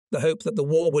The hope that the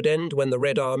war would end when the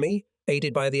Red Army,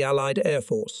 aided by the Allied Air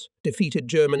Force, defeated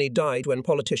Germany died when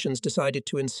politicians decided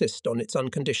to insist on its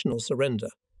unconditional surrender.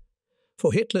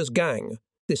 For Hitler's gang,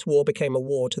 this war became a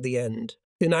war to the end.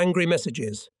 In angry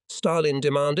messages, Stalin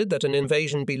demanded that an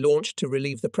invasion be launched to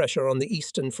relieve the pressure on the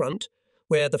Eastern Front,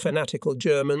 where the fanatical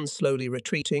Germans, slowly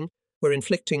retreating, were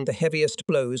inflicting the heaviest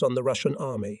blows on the Russian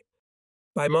army.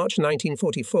 By March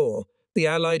 1944, the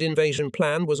Allied invasion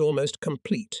plan was almost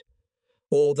complete.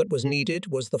 All that was needed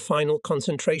was the final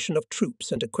concentration of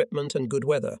troops and equipment and good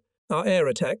weather. Our air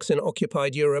attacks in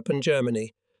occupied Europe and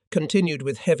Germany, continued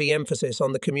with heavy emphasis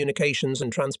on the communications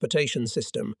and transportation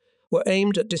system, were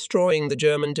aimed at destroying the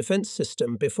German defense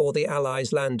system before the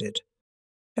Allies landed.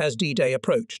 As D-Day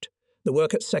approached, the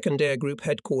work at 2nd Air Group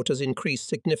headquarters increased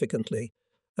significantly,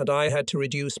 and I had to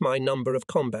reduce my number of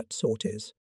combat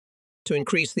sorties. To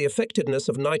increase the effectiveness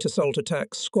of night assault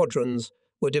attacks, squadrons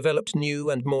were developed new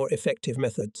and more effective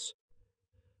methods.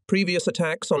 Previous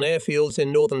attacks on airfields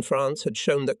in northern France had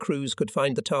shown that crews could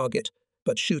find the target,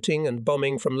 but shooting and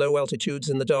bombing from low altitudes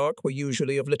in the dark were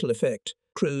usually of little effect.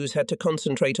 Crews had to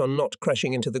concentrate on not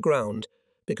crashing into the ground,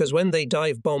 because when they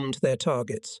dive-bombed their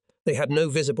targets, they had no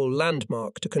visible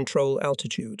landmark to control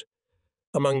altitude.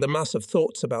 Among the mass of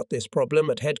thoughts about this problem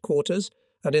at headquarters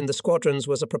and in the squadrons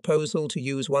was a proposal to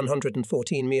use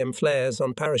 114 mm flares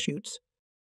on parachutes.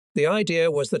 The idea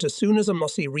was that as soon as a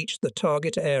Mossy reached the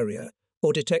target area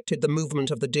or detected the movement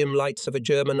of the dim lights of a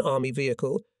German army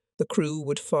vehicle, the crew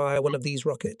would fire one of these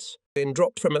rockets. Being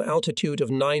dropped from an altitude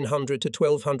of 900 to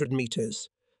 1200 meters,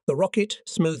 the rocket,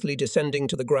 smoothly descending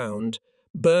to the ground,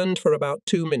 burned for about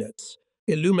 2 minutes,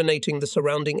 illuminating the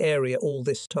surrounding area all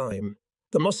this time.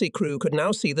 The Mossy crew could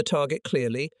now see the target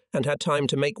clearly and had time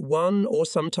to make 1 or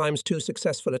sometimes 2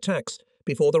 successful attacks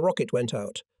before the rocket went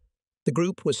out. The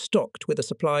group was stocked with a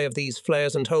supply of these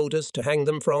flares and holders to hang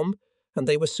them from, and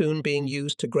they were soon being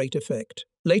used to great effect.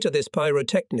 Later this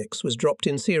pyrotechnics was dropped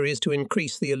in series to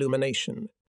increase the illumination.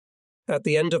 At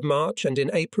the end of March and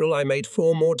in April I made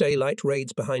 4 more daylight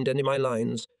raids behind enemy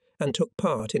lines and took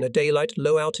part in a daylight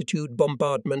low-altitude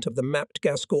bombardment of the mapped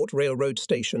Gascourt railroad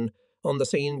station on the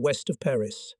Seine west of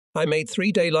Paris. I made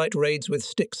 3 daylight raids with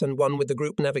Styx and 1 with the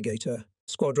group navigator,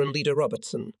 Squadron Leader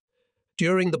Robertson.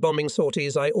 During the bombing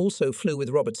sorties, I also flew with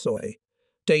Robertsoy.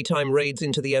 Daytime raids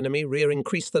into the enemy rear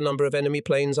increased the number of enemy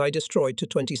planes I destroyed to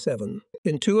 27.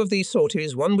 In 2 of these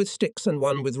sorties, 1 with Styx and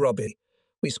 1 with Robbie,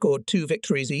 we scored 2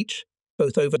 victories each,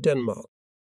 both over Denmark.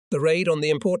 The raid on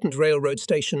the important railroad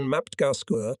station mapped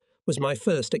Gascourt was my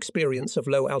first experience of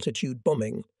low-altitude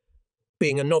bombing.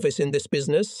 Being a novice in this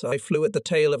business, I flew at the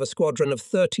tail of a squadron of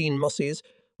 13 Mossies,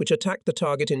 which attacked the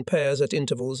target in pairs at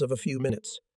intervals of a few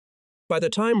minutes. By the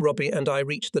time Robbie and I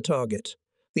reached the target,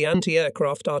 the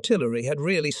anti-aircraft artillery had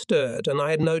really stirred, and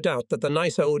I had no doubt that the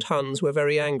nice old Huns were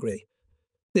very angry.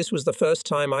 This was the first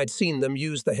time I'd seen them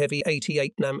use the heavy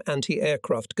 88 NAM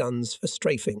anti-aircraft guns for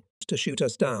strafing to shoot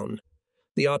us down.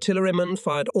 The artillerymen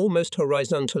fired almost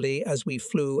horizontally as we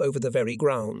flew over the very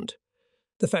ground.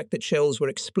 The fact that shells were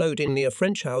exploding near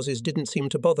French houses didn't seem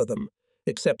to bother them.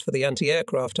 Except for the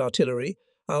anti-aircraft artillery,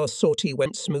 our sortie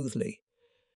went smoothly.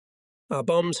 Our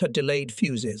bombs had delayed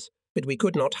fuses, but we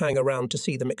could not hang around to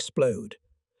see them explode.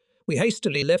 We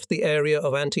hastily left the area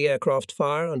of anti-aircraft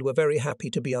fire and were very happy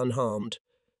to be unharmed.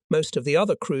 Most of the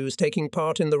other crews taking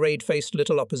part in the raid faced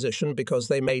little opposition because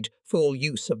they made full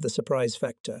use of the surprise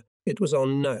factor. It was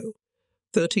on no.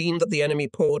 13 that the enemy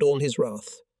poured all his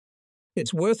wrath.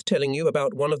 It's worth telling you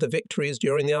about one of the victories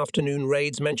during the afternoon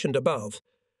raids mentioned above,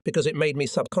 because it made me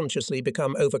subconsciously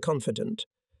become overconfident.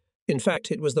 In fact,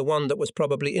 it was the one that was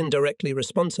probably indirectly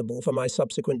responsible for my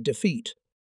subsequent defeat.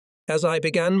 As I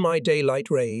began my daylight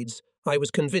raids, I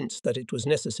was convinced that it was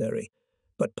necessary,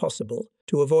 but possible,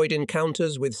 to avoid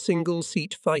encounters with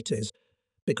single-seat fighters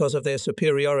because of their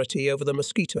superiority over the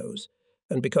Mosquitoes,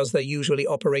 and because they usually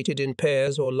operated in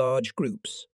pairs or large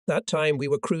groups. That time we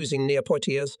were cruising near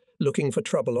Poitiers, looking for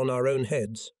trouble on our own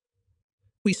heads.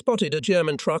 We spotted a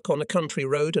German truck on a country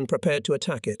road and prepared to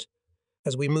attack it.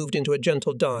 As we moved into a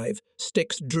gentle dive,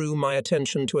 Styx drew my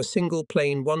attention to a single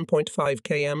plane 1.5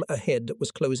 km ahead that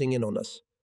was closing in on us.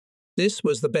 This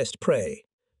was the best prey.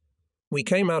 We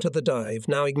came out of the dive,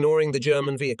 now ignoring the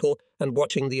German vehicle and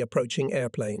watching the approaching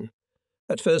airplane.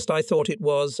 At first I thought it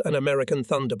was an American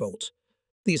Thunderbolt.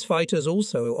 These fighters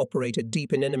also operated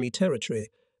deep in enemy territory,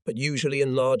 but usually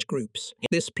in large groups.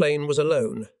 This plane was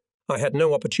alone. I had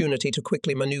no opportunity to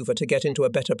quickly maneuver to get into a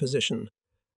better position.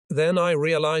 Then I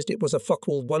realized it was a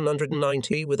Focke-Wulf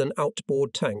 190 with an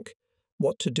outboard tank.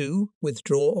 What to do?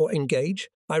 Withdraw or engage?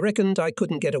 I reckoned I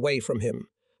couldn't get away from him.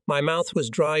 My mouth was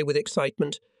dry with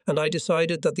excitement, and I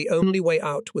decided that the only way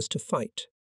out was to fight.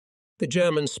 The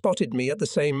German spotted me at the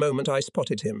same moment I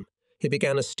spotted him. He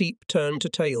began a steep turn to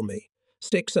tail me.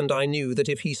 Sticks and I knew that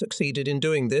if he succeeded in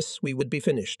doing this, we would be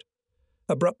finished.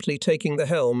 Abruptly taking the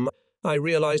helm, I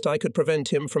realized I could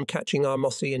prevent him from catching our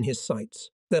Mossy in his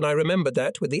sights. Then I remembered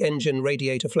that, with the engine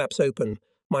radiator flaps open,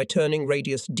 my turning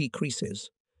radius decreases.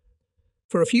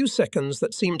 For a few seconds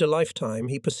that seemed a lifetime,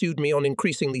 he pursued me on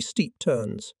increasingly steep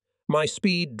turns. My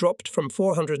speed dropped from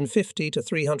 450 to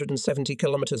 370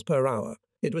 kilometers per hour.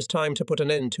 It was time to put an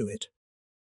end to it.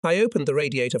 I opened the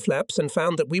radiator flaps and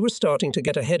found that we were starting to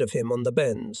get ahead of him on the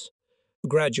bends.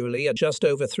 Gradually, at just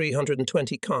over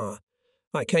 320 km,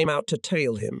 I came out to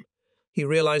tail him. He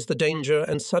realized the danger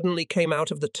and suddenly came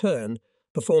out of the turn,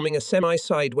 performing a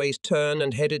semi-sideways turn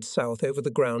and headed south over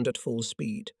the ground at full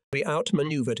speed. We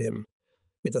outmaneuvered him.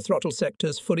 With the throttle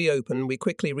sectors fully open, we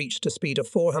quickly reached a speed of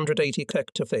 480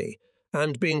 km/h,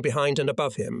 and being behind and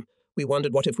above him, we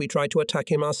wondered what if we tried to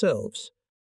attack him ourselves.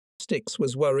 Sticks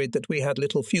was worried that we had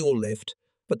little fuel left,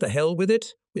 but the hell with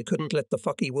it, we couldn't let the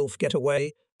fucky wolf get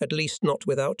away, at least not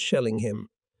without shelling him.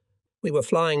 We were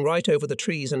flying right over the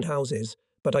trees and houses,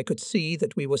 but I could see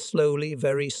that we were slowly,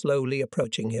 very slowly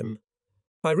approaching him.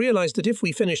 I realized that if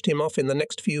we finished him off in the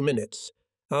next few minutes,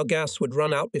 our gas would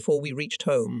run out before we reached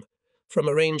home. From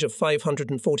a range of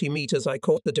 540 meters, I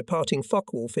caught the departing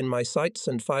Focke-Wulf in my sights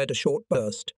and fired a short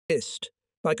burst.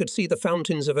 I could see the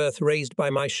fountains of earth raised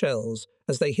by my shells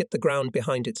as they hit the ground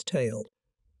behind its tail.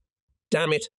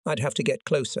 Damn it, I'd have to get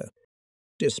closer.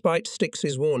 Despite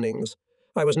Styx's warnings,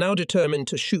 I was now determined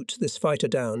to shoot this fighter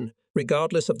down,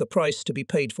 regardless of the price to be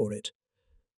paid for it.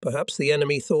 Perhaps the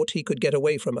enemy thought he could get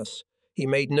away from us. He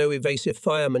made no evasive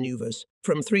fire maneuvers.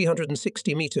 From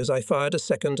 360 meters, I fired a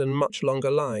second and much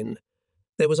longer line.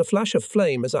 There was a flash of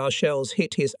flame as our shells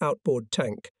hit his outboard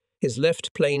tank. His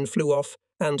left plane flew off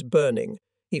and burning.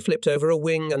 He flipped over a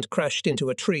wing and crashed into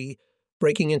a tree,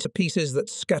 breaking into pieces that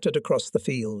scattered across the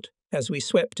field. As we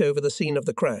swept over the scene of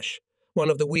the crash, one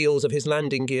of the wheels of his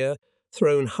landing gear,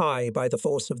 thrown high by the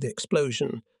force of the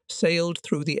explosion, sailed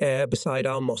through the air beside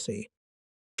our Mossy.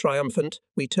 Triumphant,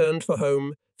 we turned for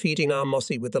home, feeding our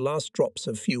Mossy with the last drops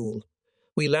of fuel.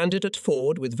 We landed at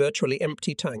Ford with virtually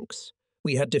empty tanks.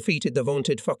 We had defeated the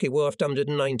vaunted Focke-Wulf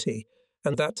 190,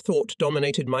 and that thought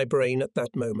dominated my brain at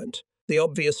that moment. The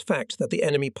obvious fact that the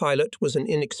enemy pilot was an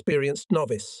inexperienced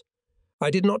novice. I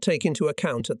did not take into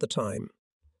account at the time.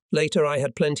 Later, I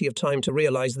had plenty of time to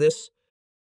realize this.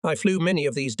 I flew many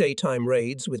of these daytime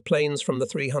raids with planes from the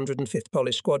 305th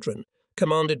Polish Squadron,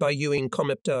 commanded by Ewing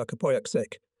Komeptar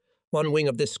Kapojaksek. One wing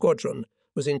of this squadron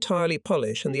was entirely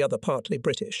Polish and the other partly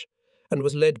British, and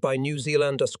was led by New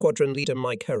Zealander squadron leader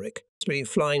Mike Herrick,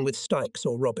 flying with Stykes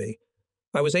or Robbie.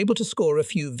 I was able to score a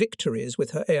few victories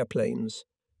with her airplanes.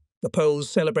 The Poles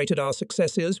celebrated our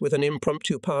successes with an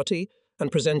impromptu party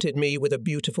and presented me with a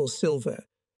beautiful silver,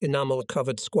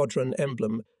 enamel-covered squadron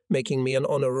emblem, making me an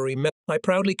honorary member. I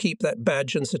proudly keep that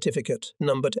badge and certificate,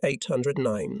 numbered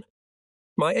 809.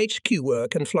 My HQ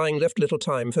work and flying left little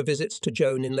time for visits to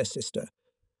Joan in Leicester.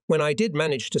 When I did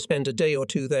manage to spend a day or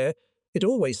two there, it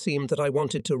always seemed that I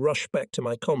wanted to rush back to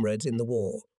my comrades in the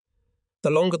war. The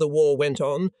longer the war went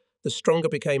on, the stronger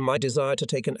became my desire to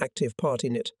take an active part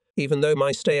in it. Even though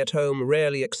my stay at home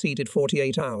rarely exceeded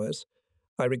 48 hours,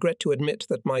 I regret to admit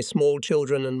that my small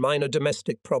children and minor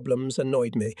domestic problems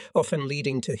annoyed me, often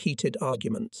leading to heated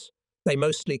arguments. They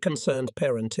mostly concerned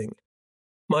parenting.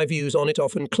 My views on it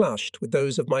often clashed with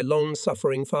those of my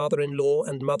long-suffering father-in-law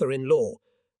and mother-in-law,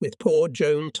 with poor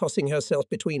Joan tossing herself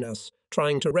between us,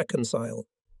 trying to reconcile.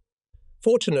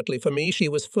 Fortunately for me, she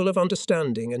was full of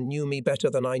understanding and knew me better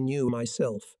than I knew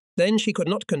myself. Then she could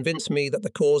not convince me that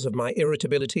the cause of my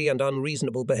irritability and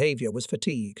unreasonable behavior was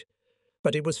fatigue.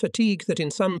 But it was fatigue that in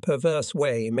some perverse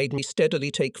way made me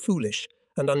steadily take foolish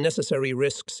and unnecessary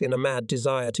risks in a mad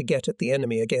desire to get at the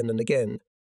enemy again and again.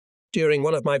 During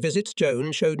one of my visits,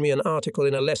 Joan showed me an article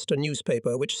in a Leicester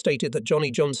newspaper which stated that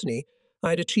Johnny Johnsony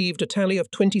had achieved a tally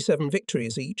of 27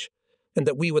 victories each, and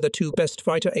that we were the two best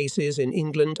fighter aces in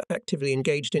England actively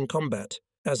engaged in combat,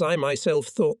 as I myself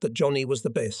thought that Johnny was the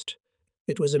best.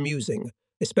 It was amusing,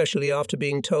 especially after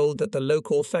being told that the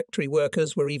local factory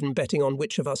workers were even betting on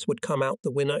which of us would come out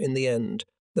the winner in the end.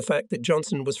 The fact that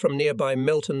Johnson was from nearby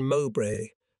Melton Mowbray,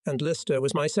 and Leicester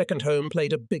was my second home,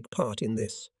 played a big part in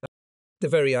this. The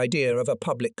very idea of a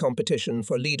public competition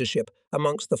for leadership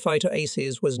amongst the fighter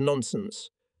aces was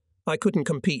nonsense. I couldn't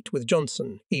compete with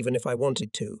Johnson, even if I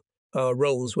wanted to. Our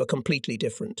roles were completely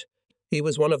different. He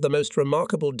was one of the most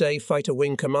remarkable day fighter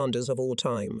wing commanders of all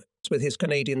time. With his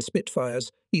Canadian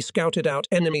Spitfires, he scouted out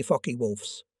enemy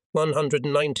Focke-Wulfs,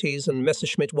 190s and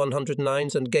Messerschmitt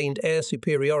 109s, and gained air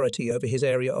superiority over his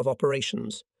area of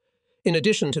operations. In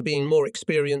addition to being more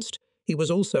experienced, he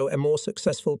was also a more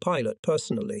successful pilot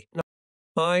personally.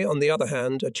 I, on the other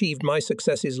hand, achieved my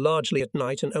successes largely at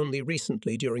night and only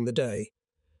recently during the day.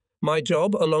 My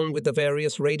job, along with the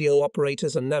various radio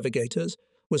operators and navigators,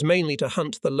 was mainly to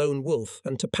hunt the lone wolf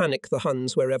and to panic the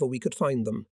Huns wherever we could find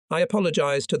them. I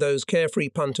apologise to those carefree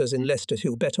punters in Leicester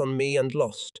who bet on me and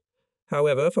lost.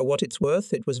 However, for what it's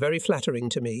worth, it was very flattering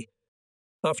to me.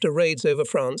 After raids over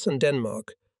France and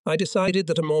Denmark, I decided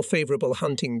that a more favourable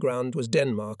hunting ground was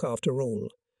Denmark after all.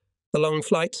 The long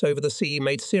flights over the sea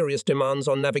made serious demands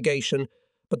on navigation,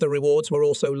 but the rewards were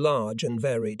also large and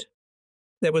varied.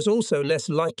 There was also less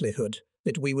likelihood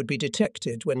that we would be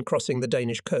detected when crossing the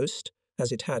Danish coast,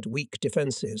 as it had weak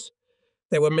defences.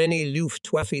 There were many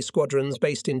Luftwaffe squadrons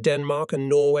based in Denmark and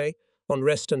Norway, on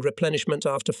rest and replenishment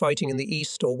after fighting in the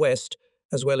east or west,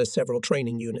 as well as several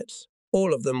training units.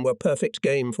 All of them were perfect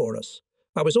game for us.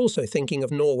 I was also thinking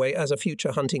of Norway as a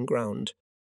future hunting ground.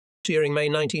 During May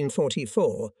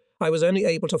 1944, I was only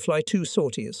able to fly 2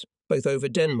 sorties, both over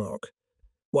Denmark.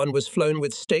 One was flown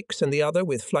with Sticks and the other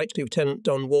with Flight Lieutenant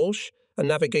Don Walsh, a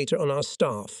navigator on our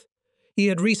staff. He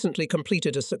had recently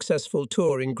completed a successful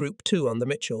tour in Group 2 on the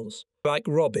Mitchells. Like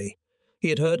Robbie, he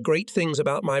had heard great things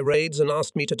about my raids and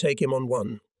asked me to take him on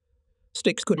one.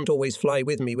 Sticks couldn't always fly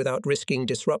with me without risking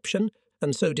disruption,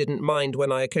 and so didn't mind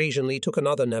when I occasionally took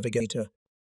another navigator.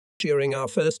 During our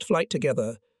first flight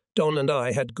together, Don and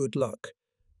I had good luck.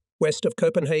 West of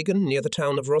Copenhagen, near the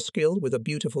town of Roskilde, with a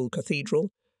beautiful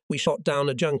cathedral, we shot down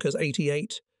a Junkers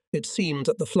 88. It seemed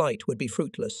that the flight would be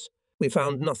fruitless. We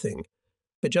found nothing.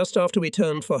 But just after we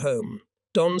turned for home,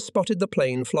 Don spotted the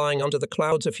plane flying under the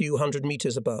clouds a few hundred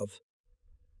meters above.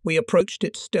 We approached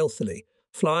it stealthily,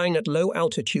 flying at low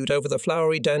altitude over the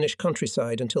flowery Danish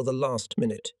countryside until the last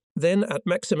minute. Then, at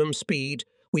maximum speed,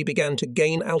 we began to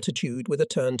gain altitude with a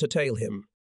turn to tail him.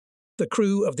 The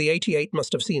crew of the 88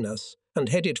 must have seen us and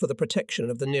headed for the protection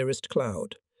of the nearest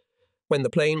cloud. When the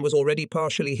plane was already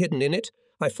partially hidden in it,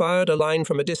 I fired a line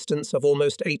from a distance of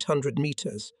almost 800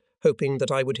 meters, hoping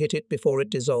that I would hit it before it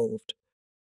dissolved.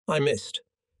 I missed.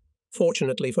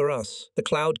 Fortunately for us, the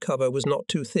cloud cover was not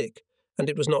too thick, and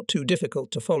it was not too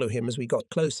difficult to follow him as we got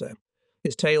closer.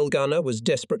 His tail gunner was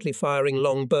desperately firing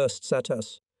long bursts at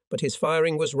us, but his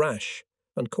firing was rash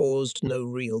and caused no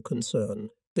real concern.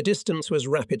 The distance was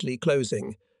rapidly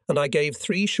closing, and I gave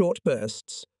 3 short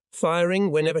bursts,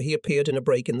 firing whenever he appeared in a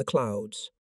break in the clouds.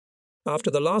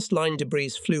 After the last line debris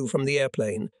flew from the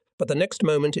airplane, but the next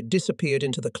moment it disappeared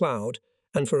into the cloud,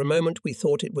 and for a moment we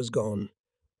thought it was gone.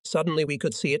 Suddenly we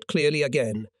could see it clearly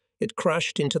again. It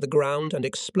crashed into the ground and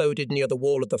exploded near the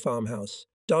wall of the farmhouse.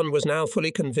 Don was now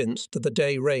fully convinced that the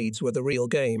day raids were the real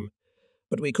game.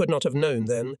 But we could not have known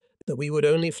then that we would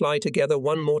only fly together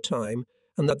one more time,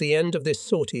 and that the end of this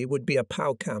sortie would be a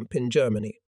POW camp in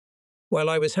Germany. While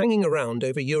I was hanging around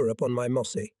over Europe on my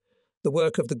Mossy, the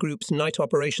work of the group's night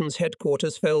operations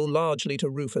headquarters fell largely to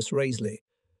Rufus Raisley.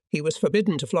 He was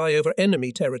forbidden to fly over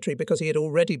enemy territory because he had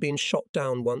already been shot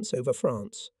down once over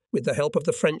France. With the help of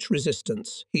the French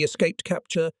resistance, he escaped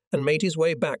capture and made his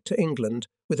way back to England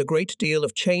with a great deal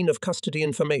of chain of custody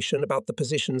information about the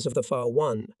positions of the Far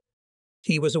One.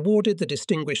 He was awarded the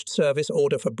Distinguished Service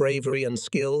Order for bravery and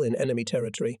skill in enemy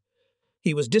territory.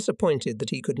 He was disappointed that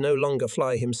he could no longer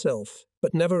fly himself,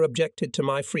 but never objected to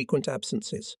my frequent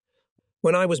absences.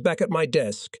 When I was back at my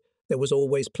desk, there was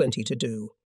always plenty to do.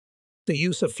 The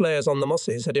use of flares on the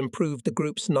Mosses had improved the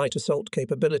group's night assault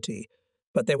capability,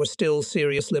 but there were still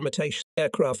serious limitations.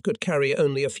 Aircraft could carry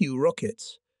only a few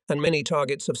rockets, and many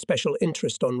targets of special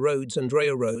interest on roads and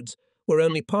railroads were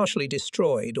only partially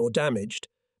destroyed or damaged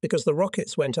because the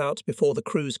rockets went out before the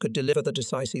crews could deliver the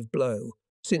decisive blow.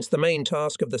 Since the main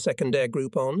task of the Second Air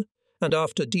Group on, and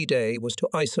after D-Day, was to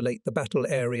isolate the battle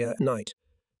area at night,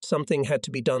 something had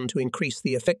to be done to increase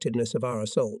the effectiveness of our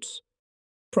assaults.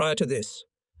 Prior to this,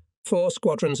 4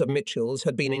 squadrons of Mitchells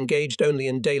had been engaged only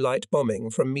in daylight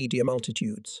bombing from medium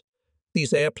altitudes.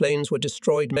 These airplanes would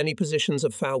destroyed many positions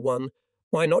of Fow 1.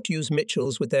 Why not use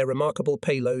Mitchells with their remarkable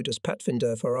payload as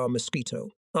Pathfinder for our Mosquito?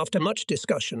 After much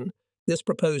discussion, this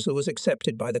proposal was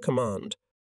accepted by the command.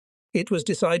 It was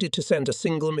decided to send a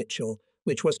single Mitchell,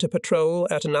 which was to patrol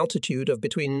at an altitude of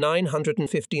between 900 and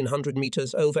 1,500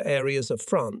 meters over areas of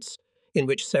France, in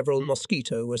which several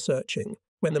Mosquito were searching.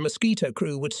 When the Mosquito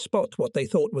crew would spot what they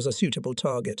thought was a suitable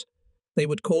target, they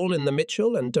would call in the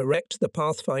Mitchell and direct the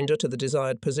Pathfinder to the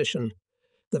desired position.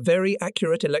 The very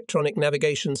accurate electronic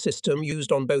navigation system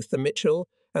used on both the Mitchell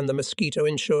and the Mosquito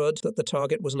ensured that the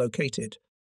target was located.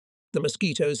 The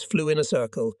Mosquitoes flew in a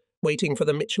circle, waiting for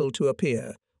the Mitchell to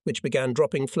appear, which began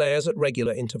dropping flares at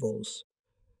regular intervals.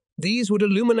 These would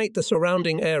illuminate the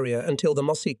surrounding area until the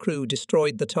mossy crew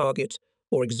destroyed the target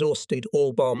or exhausted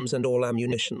all bombs and all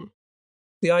ammunition.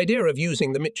 The idea of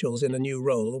using the Mitchells in a new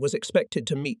role was expected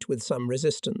to meet with some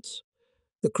resistance.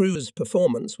 The crew's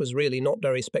performance was really not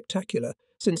very spectacular,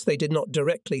 since they did not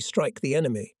directly strike the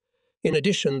enemy. In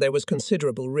addition, there was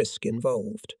considerable risk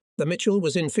involved. The Mitchell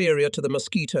was inferior to the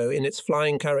Mosquito in its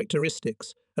flying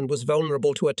characteristics and was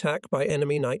vulnerable to attack by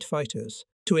enemy night fighters.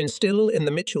 To instill in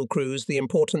the Mitchell crews the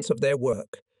importance of their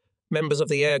work, members of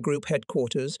the Air Group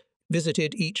headquarters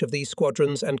visited each of these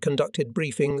squadrons and conducted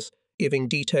briefings, giving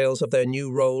details of their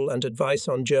new role and advice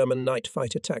on German night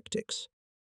fighter tactics.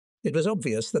 It was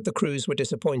obvious that the crews were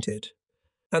disappointed,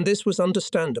 and this was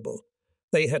understandable.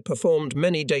 They had performed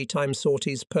many daytime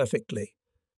sorties perfectly.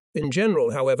 In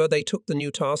general, however, they took the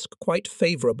new task quite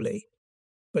favourably.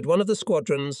 But one of the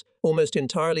squadrons, almost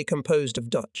entirely composed of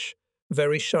Dutch,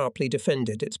 very sharply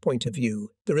defended its point of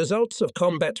view. The results of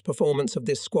combat performance of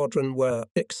this squadron were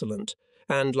excellent,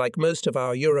 and like most of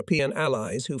our European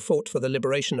allies who fought for the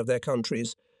liberation of their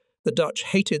countries, the Dutch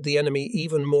hated the enemy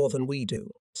even more than we do.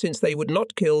 Since they would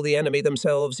not kill the enemy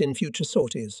themselves in future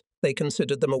sorties, they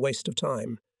considered them a waste of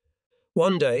time.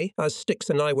 One day, as Stix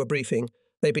and I were briefing,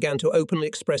 they began to openly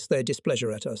express their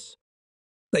displeasure at us.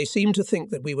 They seemed to think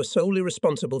that we were solely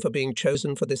responsible for being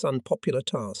chosen for this unpopular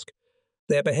task.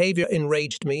 Their behaviour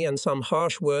enraged me, and some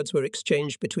harsh words were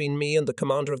exchanged between me and the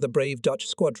commander of the brave Dutch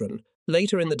squadron.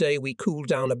 Later in the day we cooled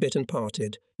down a bit and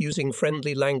parted, using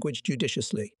friendly language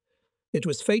judiciously. It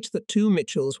was fate that 2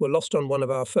 Mitchells were lost on one of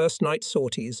our first night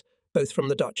sorties, both from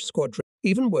the Dutch squadron.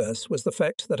 Even worse was the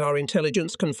fact that our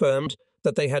intelligence confirmed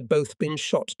that they had both been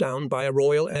shot down by a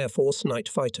Royal Air Force night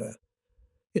fighter.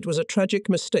 It was a tragic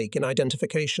mistake in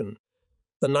identification.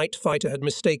 The night fighter had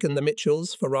mistaken the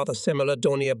Mitchells for rather similar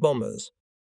Dornier bombers.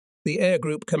 The air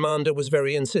group commander was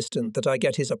very insistent that I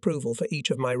get his approval for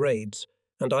each of my raids,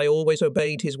 and I always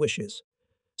obeyed his wishes.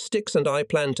 Stix and I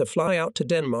planned to fly out to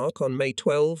Denmark on May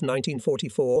 12,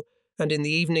 1944, and in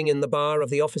the evening in the bar of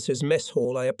the officers' mess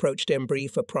hall I approached Embry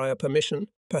for prior permission.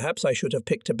 Perhaps I should have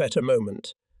picked a better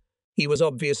moment. He was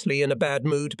obviously in a bad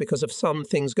mood because of some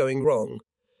things going wrong.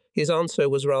 His answer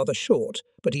was rather short,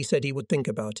 but he said he would think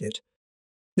about it.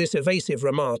 This evasive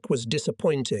remark was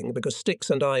disappointing because Stix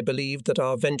and I believed that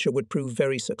our venture would prove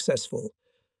very successful.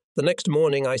 The next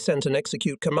morning I sent an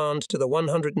execute command to the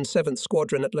 107th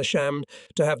Squadron at Lesham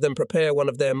to have them prepare one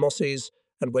of their mosses,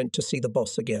 and went to see the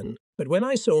boss again. But when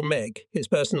I saw Meg, his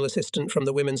personal assistant from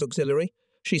the Women's Auxiliary,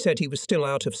 she said he was still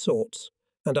out of sorts,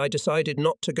 and I decided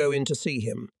not to go in to see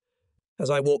him. As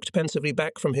I walked pensively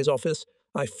back from his office,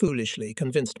 I foolishly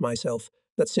convinced myself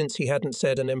that since he hadn't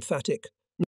said an emphatic,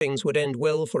 things would end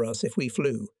well for us if we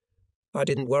flew. I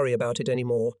didn't worry about it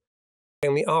anymore.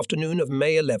 In the afternoon of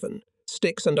May 11,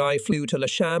 Stix and I flew to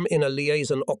Lesham in a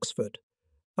liaison Oxford.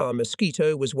 Our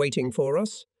Mosquito was waiting for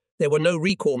us. There were no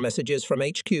recall messages from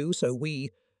HQ, so we,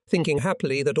 thinking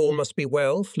happily that all must be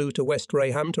well, flew to West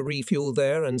Raham to refuel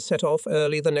there and set off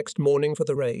early the next morning for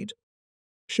the raid.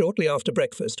 Shortly after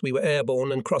breakfast, we were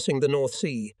airborne and crossing the North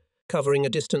Sea, covering a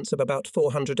distance of about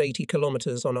 480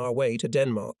 kilometres on our way to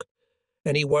Denmark.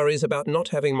 Any worries about not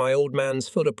having my old man's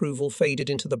full approval faded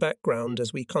into the background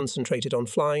as we concentrated on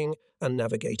flying and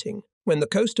navigating. When the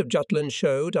coast of Jutland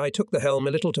showed, I took the helm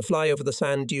a little to fly over the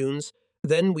sand dunes.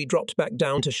 Then we dropped back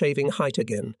down to shaving height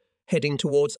again, heading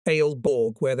towards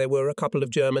Aalborg, where there were a couple of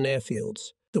German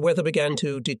airfields. The weather began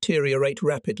to deteriorate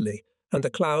rapidly, and the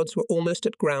clouds were almost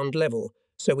at ground level,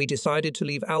 so we decided to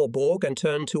leave Aalborg and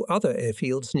turn to other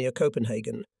airfields near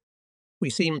Copenhagen.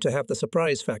 We seemed to have the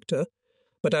surprise factor,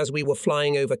 but as we were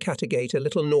flying over Kattegat a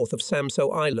little north of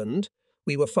Samso Island,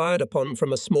 we were fired upon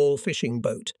from a small fishing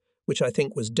boat, which I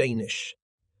think was Danish.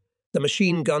 The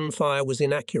machine gun fire was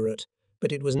inaccurate,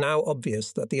 but it was now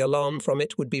obvious that the alarm from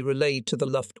it would be relayed to the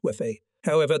Luftwaffe.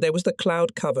 However, there was the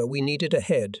cloud cover we needed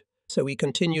ahead, so we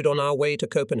continued on our way to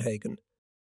Copenhagen.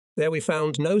 There we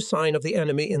found no sign of the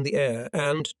enemy in the air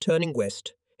and, turning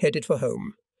west, headed for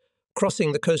home.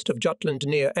 Crossing the coast of Jutland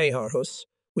near Aarhus,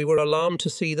 we were alarmed to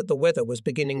see that the weather was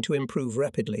beginning to improve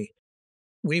rapidly.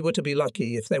 We were to be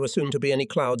lucky if there were soon to be any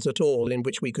clouds at all in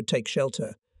which we could take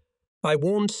shelter. I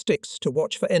warned Stix to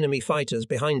watch for enemy fighters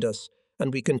behind us,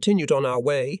 and we continued on our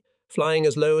way, flying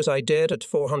as low as I dared at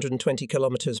 420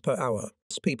 kilometers per hour.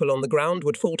 People on the ground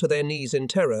would fall to their knees in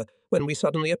terror when we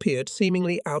suddenly appeared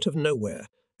seemingly out of nowhere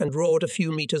and roared a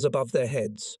few meters above their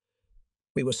heads.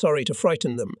 We were sorry to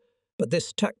frighten them, but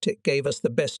this tactic gave us the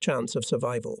best chance of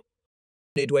survival.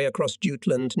 Midway across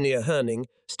Jutland near Herning,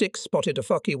 Stix spotted a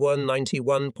Fokke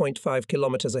 191.5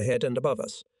 kilometers ahead and above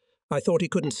us. I thought he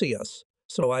couldn't see us,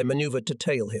 so I maneuvered to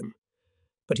tail him.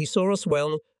 but he saw us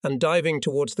well and, diving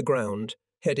towards the ground,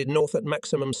 headed north at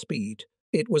maximum speed.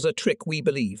 It was a trick, we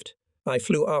believed. I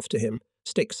flew after him.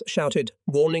 Sticks shouted,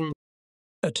 "Warning!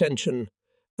 Attention!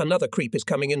 Another creep is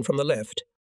coming in from the left."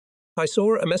 I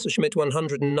saw a Messerschmitt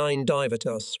 109 dive at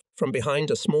us from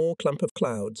behind a small clump of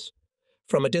clouds.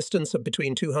 From a distance of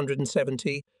between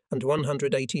 270 and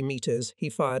 180 meters, he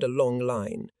fired a long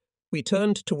line. We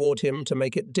turned toward him to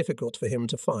make it difficult for him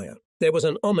to fire. There was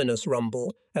an ominous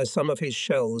rumble as some of his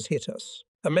shells hit us.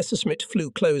 A Messerschmitt flew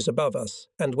close above us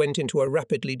and went into a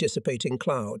rapidly dissipating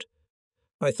cloud.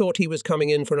 I thought he was coming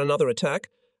in for another attack,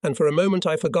 and for a moment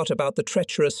I forgot about the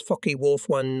treacherous Focke-Wulf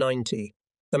 190.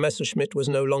 The Messerschmitt was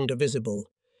no longer visible.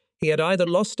 He had either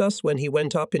lost us when he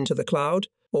went up into the cloud,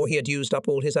 or he had used up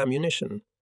all his ammunition.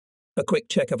 A quick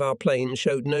check of our plane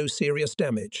showed no serious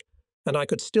damage, and I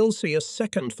could still see a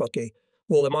second Focke,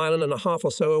 well, 1.5 miles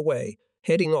or so away,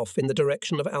 heading off in the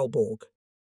direction of Aalborg.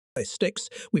 "Hey, Sticks,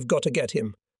 we've got to get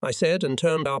him," I said, and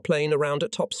turned our plane around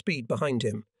at top speed behind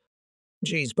him.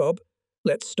 "Geez, Bob,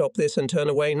 let's stop this and turn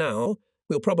away now.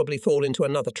 We'll probably fall into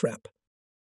another trap."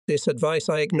 This advice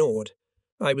I ignored.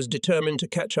 I was determined to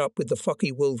catch up with the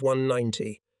Focke-Wulf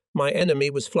 190. My enemy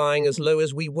was flying as low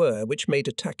as we were, which made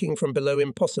attacking from below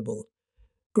impossible.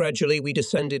 Gradually we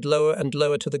descended lower and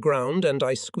lower to the ground, and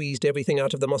I squeezed everything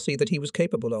out of the Mossy that he was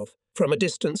capable of, from a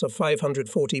distance of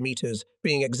 540 meters,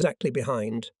 being exactly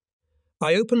behind.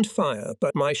 I opened fire,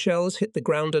 but my shells hit the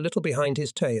ground a little behind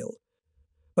his tail.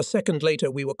 A second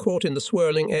later we were caught in the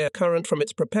swirling air current from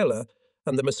its propeller,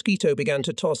 and the Mosquito began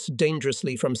to toss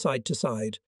dangerously from side to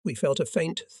side. We felt a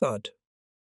faint thud.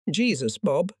 "Jesus,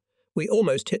 Bob, we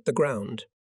almost hit the ground."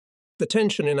 The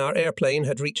tension in our airplane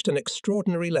had reached an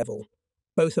extraordinary level.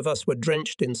 Both of us were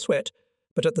drenched in sweat,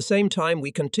 but at the same time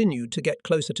we continued to get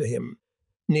closer to him.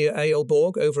 Near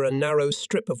Aalborg, over a narrow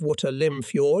strip of water, Lim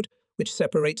Fjord, which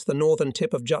separates the northern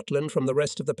tip of Jutland from the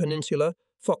rest of the peninsula,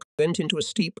 Focke went into a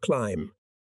steep climb.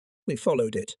 We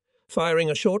followed it, firing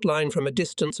a short line from a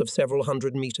distance of several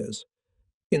hundred meters.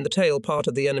 In the tail part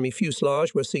of the enemy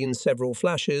fuselage were seen several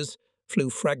flashes, flew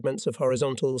fragments of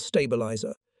horizontal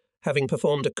stabilizer. Having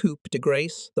performed a coup de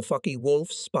grace, the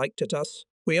Focke-Wulf spiked at us.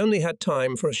 We only had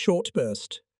time for a short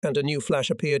burst, and a new flash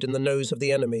appeared in the nose of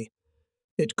the enemy.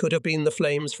 It could have been the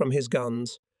flames from his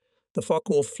guns. The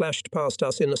Focke-Wulf flashed past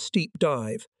us in a steep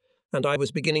dive, and I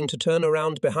was beginning to turn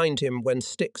around behind him when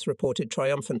Sticks reported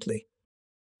triumphantly,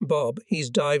 "Bob,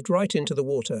 he's dived right into the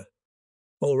water."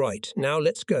 "All right, now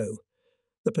let's go.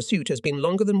 The pursuit has been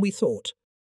longer than we thought,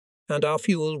 and our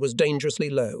fuel was dangerously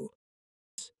low."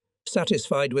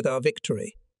 Satisfied with our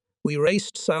victory, we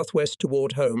raced southwest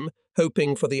toward home,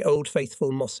 hoping for the old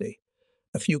faithful Mossy.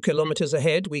 A few kilometers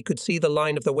ahead, we could see the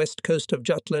line of the west coast of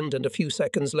Jutland, and a few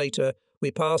seconds later, we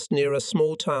passed near a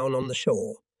small town on the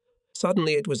shore.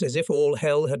 Suddenly it was as if all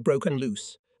hell had broken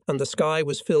loose, and the sky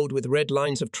was filled with red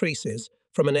lines of traces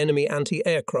from an enemy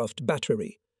anti-aircraft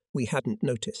battery we hadn't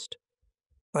noticed.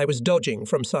 I was dodging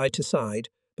from side to side,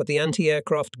 but the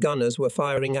anti-aircraft gunners were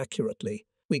firing accurately.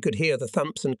 We could hear the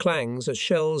thumps and clangs as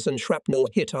shells and shrapnel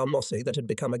hit our Mossy that had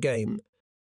become a game.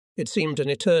 It seemed an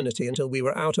eternity until we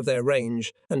were out of their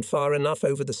range and far enough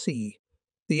over the sea.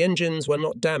 The engines were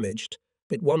not damaged,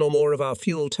 but one or more of our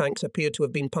fuel tanks appeared to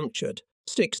have been punctured.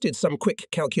 Sticks did some quick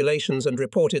calculations and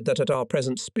reported that at our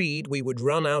present speed we would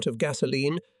run out of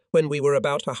gasoline when we were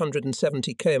about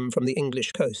 170 km from the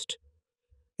English coast.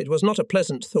 It was not a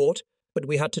pleasant thought, but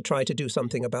we had to try to do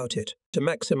something about it. To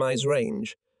maximize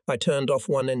range, I turned off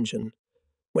one engine.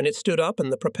 When it stood up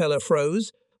and the propeller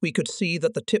froze, we could see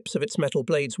that the tips of its metal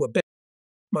blades were bent.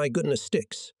 My goodness,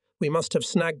 Sticks, we must have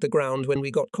snagged the ground when we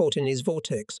got caught in his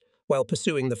vortex while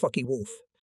pursuing the Focke-Wulf.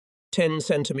 10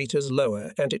 centimeters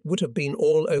lower, and it would have been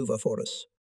all over for us.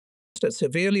 At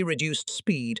severely reduced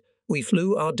speed, we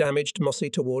flew our damaged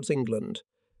Mossy towards England.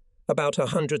 About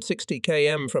 160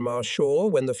 km from our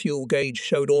shore, when the fuel gauge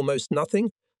showed almost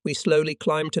nothing, we slowly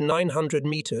climbed to 900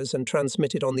 meters and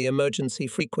transmitted on the emergency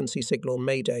frequency signal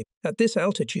Mayday. At this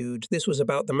altitude, this was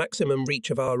about the maximum reach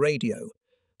of our radio,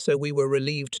 so we were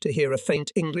relieved to hear a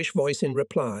faint English voice in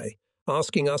reply,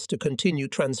 asking us to continue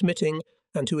transmitting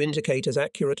and to indicate as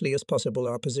accurately as possible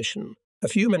our position. A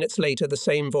few minutes later, the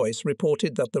same voice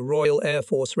reported that the Royal Air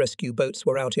Force rescue boats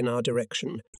were out in our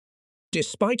direction.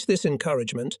 Despite this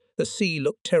encouragement, the sea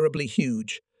looked terribly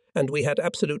huge, and we had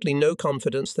absolutely no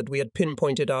confidence that we had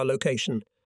pinpointed our location.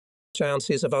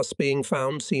 Chances of us being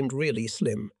found seemed really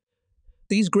slim.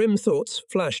 These grim thoughts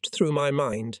flashed through my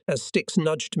mind as Sticks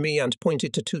nudged me and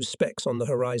pointed to 2 specks on the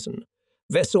horizon.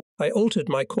 Vessel, I altered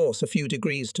my course a few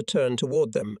degrees to turn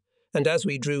toward them, and as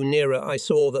we drew nearer I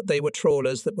saw that they were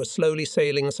trawlers that were slowly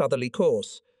sailing a southerly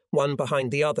course, one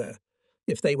behind the other.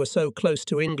 If they were so close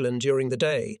to England during the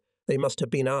day, they must have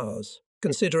been ours,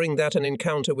 considering that an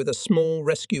encounter with a small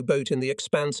rescue boat in the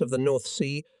expanse of the North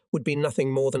Sea would be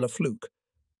nothing more than a fluke.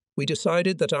 We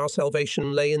decided that our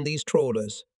salvation lay in these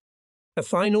trawlers. A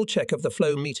final check of the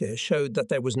flow meter showed that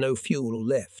there was no fuel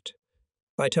left.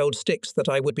 I told Styx that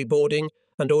I would be boarding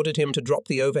and ordered him to drop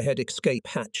the overhead escape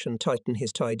hatch and tighten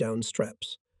his tie-down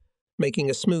straps. Making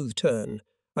a smooth turn,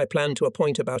 I planned to a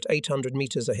point about 800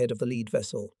 meters ahead of the lead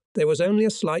vessel. There was only a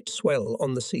slight swell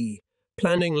on the sea.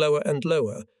 Planning lower and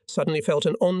lower, suddenly felt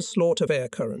an onslaught of air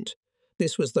current.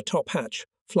 This was the top hatch,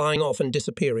 flying off and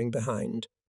disappearing behind.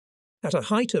 At a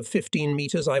height of 15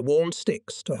 meters, I warned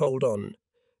Styx to hold on.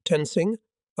 Tensing,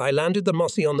 I landed the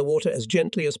Mossy on the water as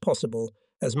gently as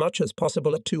much as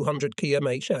possible at 200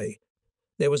 km/h.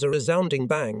 There was a resounding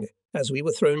bang. As we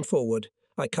were thrown forward,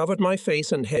 I covered my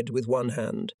face and head with one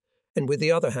hand, and with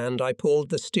the other hand I pulled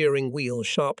the steering wheel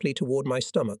sharply toward my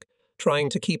stomach, trying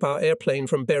to keep our airplane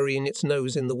from burying its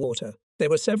nose in the water. There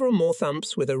were several more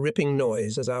thumps with a ripping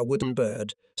noise as our wooden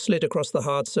bird slid across the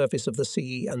hard surface of the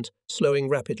sea and, slowing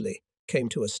rapidly, came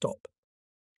to a stop.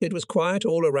 It was quiet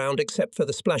all around except for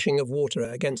the splashing of water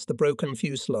against the broken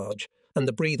fuselage and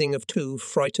the breathing of two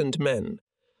frightened men.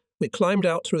 We climbed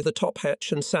out through the top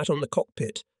hatch and sat on the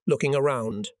cockpit, looking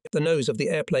around. The nose of the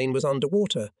airplane was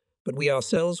underwater, but we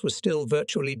ourselves were still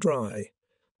virtually dry.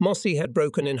 Mossy had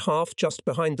broken in half just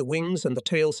behind the wings and the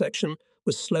tail section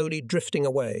was slowly drifting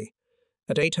away.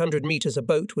 At 800 meters a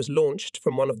boat was launched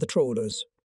from one of the trawlers.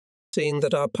 Seeing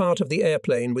that our part of the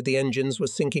airplane with the engines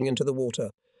was sinking into the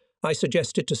water, I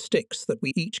suggested to Styx that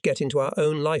we each get into our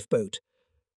own lifeboat.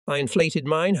 I inflated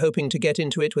mine, hoping to get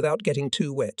into it without getting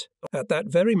too wet. At that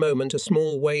very moment, a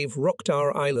small wave rocked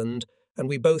our island, and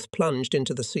we both plunged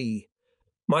into the sea.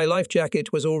 My life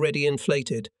jacket was already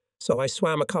inflated, so I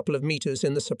swam a couple of meters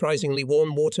in the surprisingly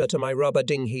warm water to my rubber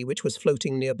dinghy, which was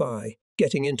floating nearby.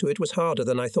 Getting into it was harder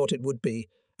than I thought it would be,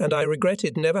 and I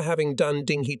regretted never having done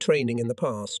dinghy training in the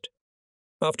past.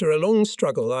 After a long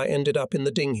struggle, I ended up in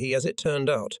the dinghy, as it turned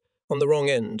out, on the wrong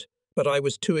end, but I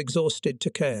was too exhausted to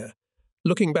care.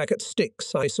 Looking back at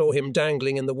Styx, I saw him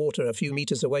dangling in the water a few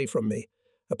meters away from me.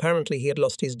 Apparently he had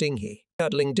lost his dinghy,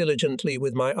 paddling diligently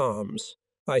with my arms.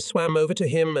 I swam over to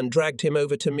him and dragged him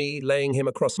over to me, laying him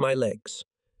across my legs.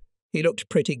 He looked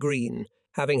pretty green,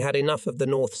 having had enough of the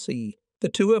North Sea. The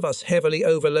two of us heavily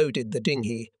overloaded the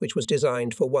dinghy, which was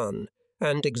designed for one,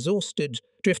 and, exhausted,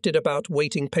 drifted about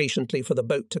waiting patiently for the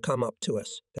boat to come up to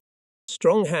us.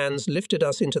 Strong hands lifted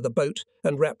us into the boat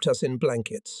and wrapped us in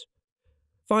blankets.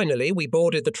 Finally, we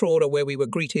boarded the trawler, where we were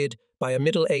greeted by a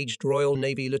middle-aged Royal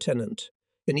Navy lieutenant.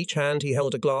 In each hand he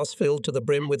held a glass filled to the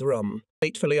brim with rum.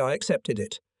 Gratefully I accepted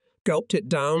it, gulped it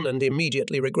down, and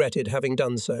immediately regretted having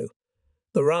done so.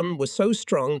 The rum was so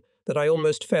strong that I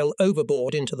almost fell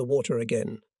overboard into the water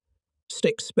again.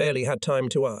 Styx barely had time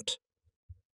to utter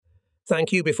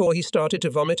 "Thank you" before he started to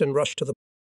vomit and rushed to the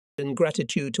boat. In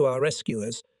gratitude to our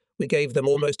rescuers, we gave them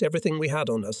almost everything we had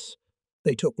on us.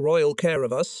 They took royal care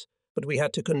of us, but we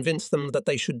had to convince them that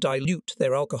they should dilute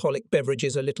their alcoholic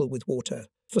beverages a little with water.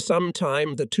 For some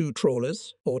time, the two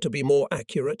trawlers, or to be more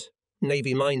accurate,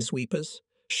 Navy minesweepers,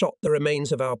 shot the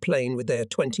remains of our plane with their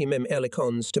 20mm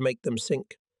Helicons to make them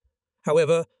sink.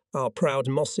 However, our proud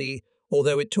Mossy,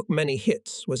 although it took many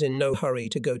hits, was in no hurry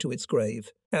to go to its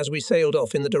grave. As we sailed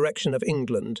off in the direction of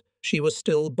England, she was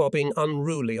still bobbing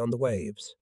unruly on the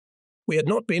waves. We had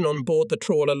not been on board the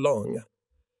trawler long.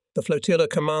 The flotilla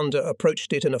commander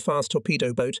approached it in a fast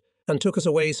torpedo boat and took us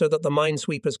away so that the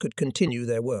minesweepers could continue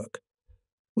their work.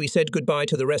 We said goodbye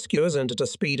to the rescuers and at a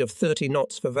speed of 30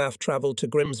 knots for VAF travelled to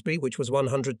Grimsby, which was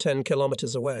 110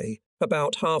 kilometres away.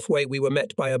 About halfway we were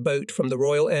met by a boat from the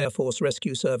Royal Air Force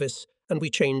Rescue Service, and we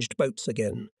changed boats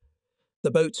again.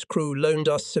 The boat's crew loaned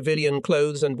us civilian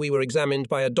clothes and we were examined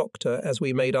by a doctor as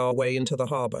we made our way into the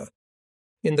harbour.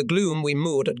 In the gloom we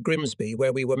moored at Grimsby,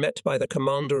 where we were met by the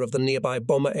commander of the nearby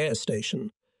bomber air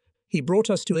station. He brought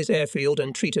us to his airfield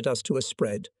and treated us to a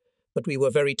spread, but we were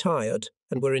very tired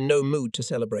and were in no mood to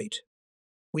celebrate.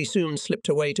 We soon slipped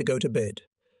away to go to bed.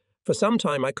 For some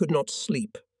time I could not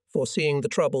sleep, foreseeing the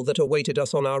trouble that awaited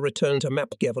us on our return to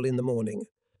Mapgevel in the morning.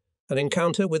 An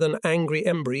encounter with an angry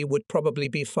Embry would probably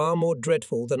be far more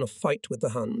dreadful than a fight with the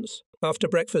Huns. After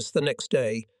breakfast the next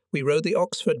day, we rowed the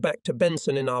Oxford back to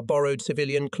Benson in our borrowed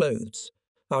civilian clothes.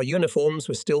 Our uniforms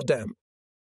were still damp.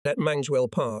 At Mangswell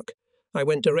Park, I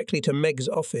went directly to Meg's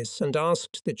office and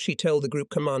asked that she tell the group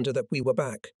commander that we were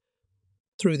back.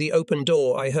 Through the open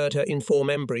door, I heard her inform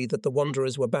Embry that the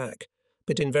Wanderers were back,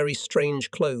 but in very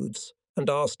strange clothes, and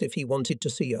asked if he wanted to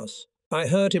see us. I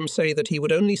heard him say that he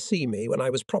would only see me when I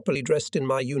was properly dressed in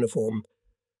my uniform.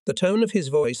 The tone of his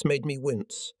voice made me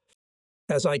wince.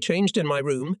 As I changed in my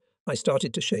room, I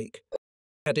started to shake.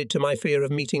 Added to my fear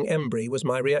of meeting Embry was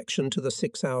my reaction to the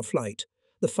 6-hour flight,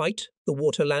 the fight, the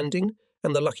water landing,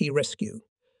 and the lucky rescue.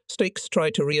 Stakes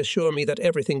tried to reassure me that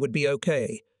everything would be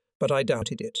okay, but I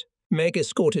doubted it. Meg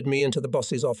escorted me into the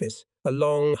boss's office, a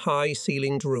long,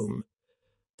 high-ceilinged room.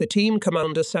 The team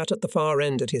commander sat at the far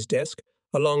end at his desk,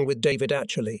 along with David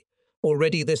Atcherley.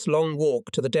 Already this long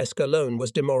walk to the desk alone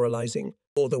was demoralizing.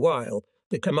 All the while,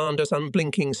 the commander's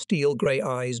unblinking steel-grey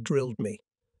eyes drilled me.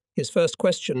 His first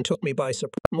question took me by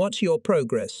surprise. "What's your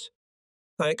progress?"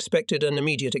 I expected an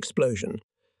immediate explosion.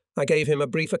 I gave him a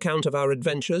brief account of our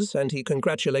adventures, and he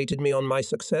congratulated me on my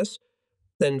success,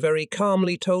 then very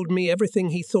calmly told me everything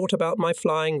he thought about my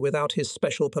flying without his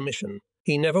special permission.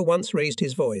 He never once raised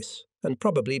his voice, and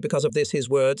probably because of this his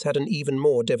words had an even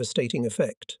more devastating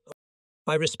effect.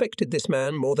 I respected this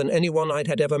man more than anyone I'd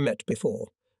had ever met before,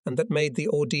 and that made the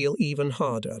ordeal even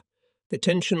harder. The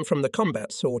tension from the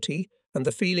combat sortie and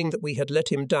the feeling that we had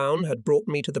let him down had brought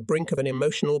me to the brink of an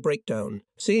emotional breakdown.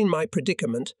 Seeing my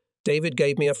predicament, David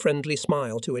gave me a friendly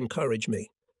smile to encourage me.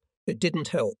 It didn't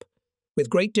help. With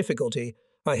great difficulty,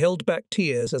 I held back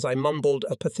tears as I mumbled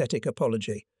a pathetic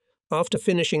apology. After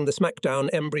finishing the smackdown,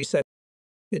 Embry said,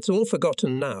 "It's all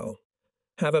forgotten now.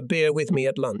 Have a beer with me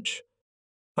at lunch."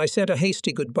 I said a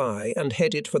hasty goodbye and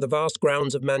headed for the vast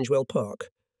grounds of Manuel Park.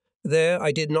 There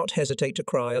I did not hesitate to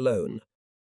cry alone.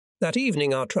 That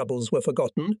evening our troubles were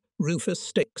forgotten. Rufus,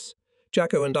 Sticks,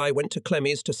 Jacko and I went to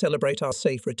Clemmy's to celebrate our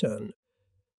safe return.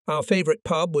 Our favourite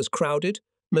pub was crowded,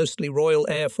 mostly Royal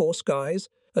Air Force guys,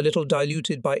 a little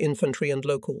diluted by infantry and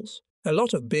locals. A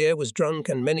lot of beer was drunk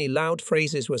and many loud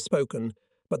phrases were spoken,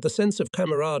 but the sense of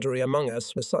camaraderie among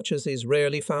us was such as is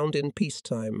rarely found in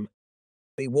peacetime.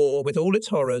 The war, with all its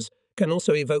horrors, can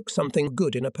also evoke something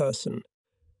good in a person.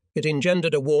 It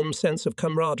engendered a warm sense of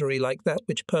camaraderie like that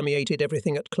which permeated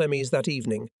everything at Clemmy's that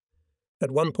evening.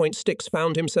 At one point Sticks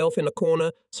found himself in a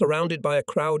corner, surrounded by a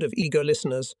crowd of eager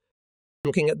listeners.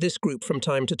 Looking at this group from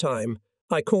time to time,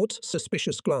 I caught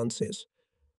suspicious glances.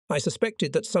 I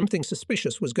suspected that something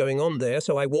suspicious was going on there,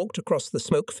 so I walked across the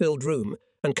smoke-filled room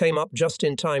and came up just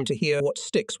in time to hear what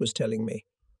Sticks was telling me.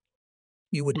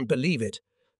 You wouldn't believe it,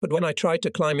 but when I tried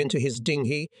to climb into his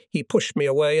dinghy, he pushed me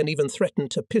away and even threatened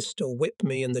to pistol whip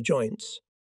me in the joints.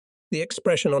 The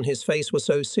expression on his face was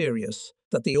so serious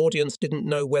that the audience didn't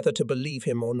know whether to believe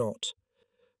him or not.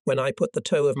 When I put the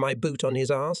toe of my boot on his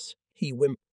ass, he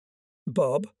whimpered,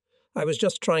 "Bob, I was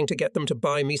just trying to get them to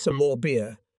buy me some more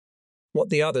beer." What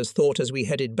the others thought as we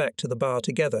headed back to the bar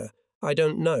together, I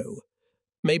don't know.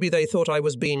 Maybe they thought I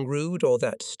was being rude or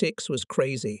that Sticks was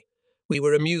crazy. We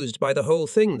were amused by the whole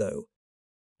thing, though.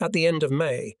 At the end of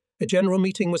May, a general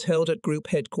meeting was held at Group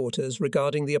headquarters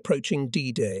regarding the approaching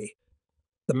D-Day.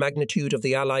 The magnitude of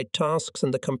the Allied tasks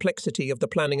and the complexity of the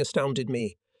planning astounded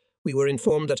me. We were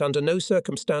informed that under no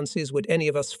circumstances would any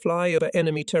of us fly over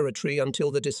enemy territory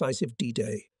until the decisive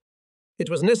D-Day. It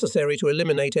was necessary to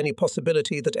eliminate any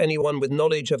possibility that anyone with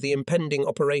knowledge of the impending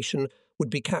operation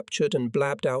would be captured and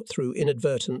blabbed out through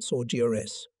inadvertence or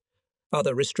duress.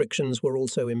 Other restrictions were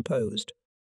also imposed.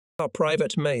 Our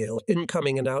private mail,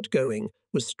 incoming and outgoing,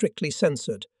 was strictly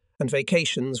censored, and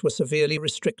vacations were severely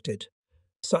restricted.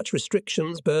 Such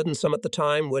restrictions, burdensome at the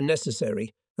time, were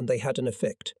necessary, and they had an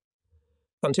effect.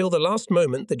 Until the last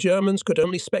moment, the Germans could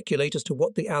only speculate as to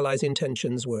what the Allies'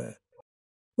 intentions were.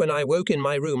 When I woke in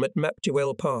my room at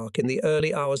Manuel Park in the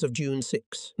early hours of June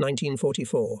 6,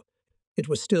 1944, it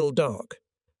was still dark.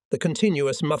 The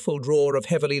continuous muffled roar of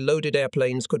heavily loaded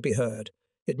airplanes could be heard.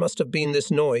 It must have been this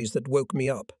noise that woke me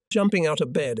up. Jumping out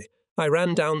of bed, I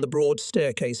ran down the broad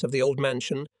staircase of the old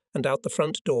mansion and out the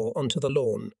front door onto the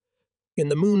lawn. In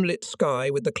the moonlit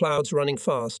sky, with the clouds running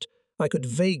fast, I could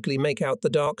vaguely make out the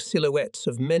dark silhouettes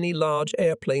of many large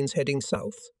airplanes heading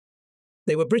south.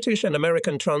 They were British and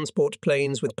American transport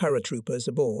planes with paratroopers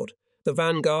aboard, the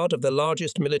vanguard of the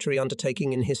largest military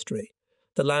undertaking in history,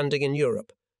 the landing in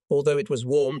Europe. Although it was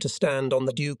warm to stand on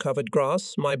the dew-covered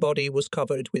grass, my body was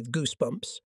covered with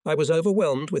goosebumps. I was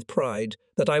overwhelmed with pride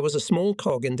that I was a small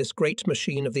cog in this great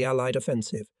machine of the Allied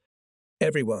offensive.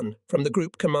 Everyone, from the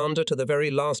group commander to the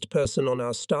very last person on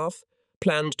our staff,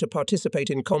 planned to participate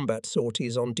in combat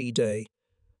sorties on D-Day.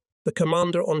 The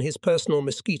commander on his personal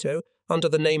Mosquito, under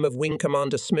the name of Wing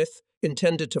Commander Smith,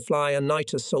 intended to fly a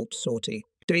night assault sortie.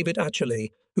 David Atcherley,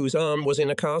 whose arm was in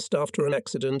a cast after an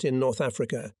accident in North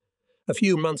Africa, a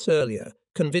few months earlier,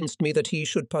 convinced me that he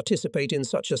should participate in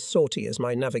such a sortie as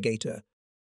my navigator.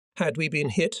 Had we been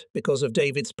hit because of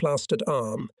David's plastered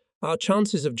arm, our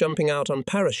chances of jumping out on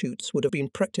parachutes would have been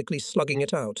practically slugging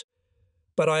it out.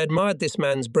 But I admired this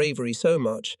man's bravery so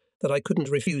much that I couldn't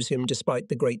refuse him despite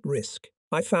the great risk.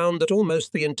 I found that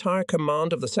almost the entire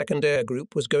command of the 2nd Air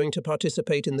Group was going to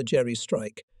participate in the Jerry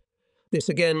strike. This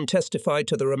again testified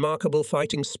to the remarkable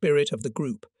fighting spirit of the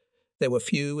group. There were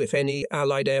few, if any,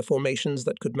 Allied air formations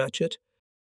that could match it.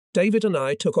 David and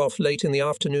I took off late in the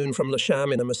afternoon from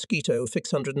Lasham in a Mosquito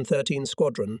 613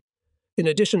 squadron. In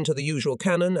addition to the usual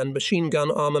cannon and machine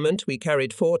gun armament, we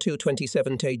carried 4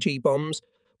 227 kg bombs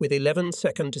with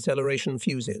 11-second deceleration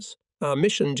fuses. Our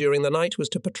mission during the night was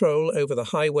to patrol over the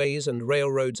highways and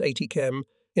railroads 80 km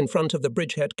in front of the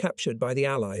bridgehead captured by the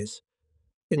Allies.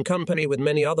 In company with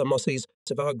many other Mossies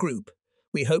of our group,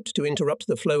 we hoped to interrupt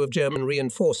the flow of German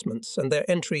reinforcements and their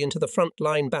entry into the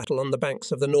front-line battle on the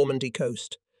banks of the Normandy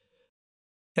coast.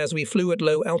 As we flew at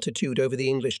low altitude over the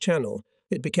English Channel,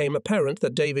 it became apparent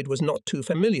that David was not too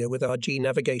familiar with our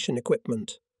G-navigation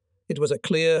equipment. It was a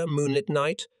clear, moonlit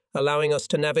night, allowing us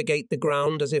to navigate the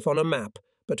ground as if on a map,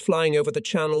 but flying over the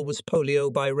Channel was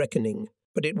polio by reckoning.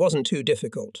 But it wasn't too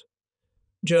difficult.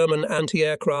 German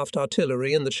anti-aircraft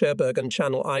artillery in the Cherbourg and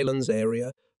Channel Islands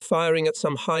area, firing at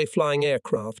some high-flying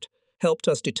aircraft, helped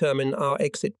us determine our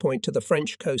exit point to the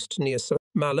French coast near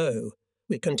Saint-Malo.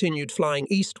 We continued flying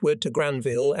eastward to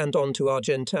Granville and on to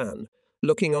Argentan,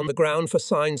 looking on the ground for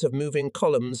signs of moving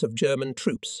columns of German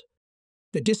troops.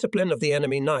 The discipline of the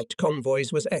enemy night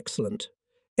convoys was excellent.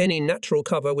 Any natural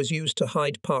cover was used to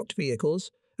hide parked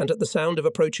vehicles, and at the sound of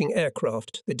approaching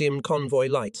aircraft, the dim convoy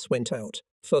lights went out.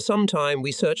 For some time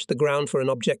we searched the ground for an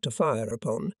object to fire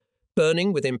upon,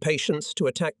 burning with impatience to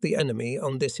attack the enemy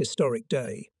on this historic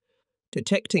day.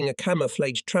 Detecting a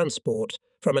camouflaged transport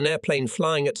from an airplane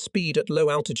flying at speed at low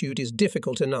altitude is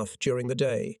difficult enough during the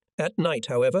day. At night,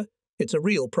 however, it's a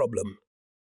real problem.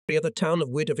 The town of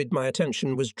Widovid, my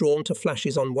attention was drawn to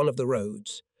flashes on one of the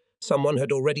roads. Someone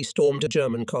had already stormed a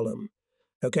German column.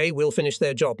 Okay, we'll finish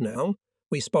their job now.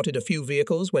 We spotted a few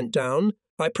vehicles, went down.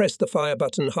 I pressed the fire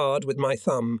button hard with my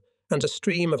thumb, and a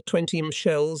stream of 20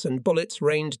 shells and bullets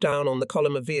rained down on the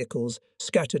column of vehicles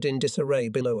scattered in disarray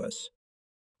below us.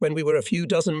 When we were a few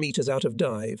dozen meters out of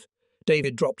dive,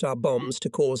 David dropped our bombs to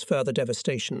cause further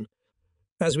devastation.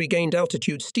 As we gained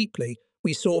altitude steeply,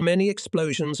 we saw many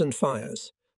explosions and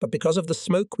fires, but because of the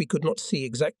smoke we could not see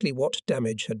exactly what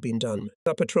damage had been done.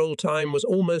 Our patrol time was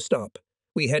almost up.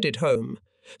 We headed home,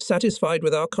 satisfied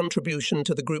with our contribution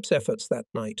to the group's efforts that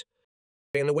night.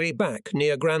 On the way back,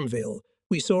 near Granville,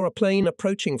 we saw a plane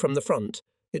approaching from the front.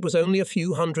 It was only a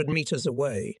few hundred meters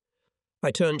away. I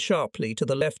turned sharply to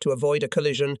the left to avoid a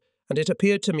collision, and it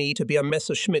appeared to me to be a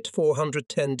Messerschmitt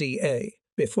 410DA.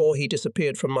 Before he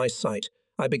disappeared from my sight,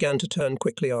 I began to turn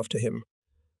quickly after him.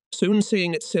 Soon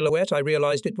seeing its silhouette, I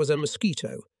realized it was a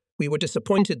Mosquito. We were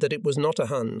disappointed that it was not a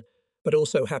Hun, but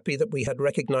also happy that we had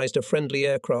recognized a friendly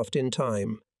aircraft in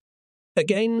time.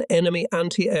 Again, enemy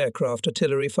anti-aircraft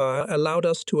artillery fire allowed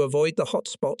us to avoid the hot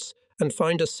spots and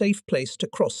find a safe place to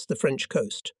cross the French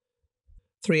coast.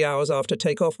 3 hours after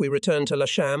takeoff, we returned to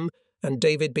Lasham, and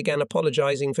David began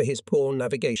apologizing for his poor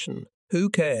navigation. Who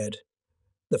cared?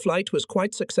 The flight was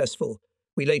quite successful.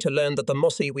 We later learned that the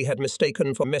Mossie we had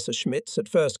mistaken for Messerschmitts at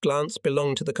first glance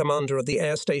belonged to the commander of the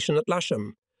air station at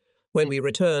Lasham. When we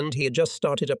returned, he had just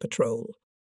started a patrol.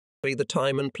 The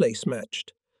time and place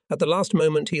matched. At the last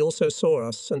moment, he also saw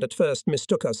us and at first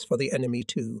mistook us for the enemy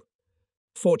too.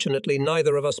 Fortunately,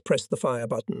 neither of us pressed the fire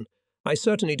button. I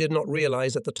certainly did not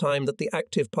realize at the time that the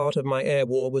active part of my air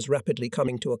war was rapidly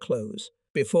coming to a close.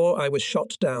 Before I was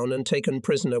shot down and taken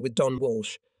prisoner with Don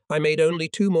Walsh, I made only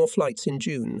 2 more flights in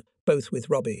June, both with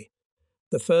Robbie.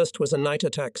 The first was a night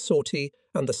attack sortie,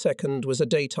 and the second was a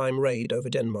daytime raid over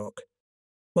Denmark.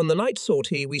 On the night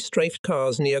sortie, we strafed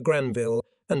cars near Granville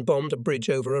and bombed a bridge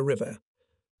over a river.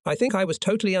 I think I was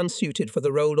totally unsuited for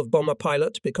the role of bomber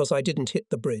pilot because I didn't hit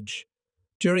the bridge.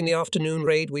 During the afternoon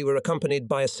raid, we were accompanied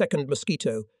by a second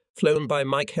Mosquito, flown by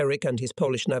Mike Herrick and his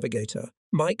Polish navigator.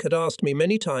 Mike had asked me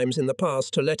many times in the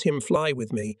past to let him fly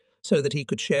with me so that he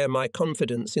could share my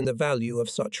confidence in the value of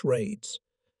such raids.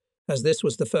 As this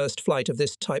was the first flight of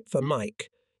this type for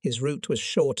Mike, his route was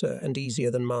shorter and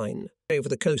easier than mine. Over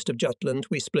the coast of Jutland,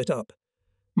 we split up.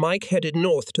 Mike headed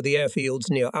north to the airfields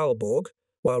near Aalborg,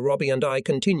 while Robbie and I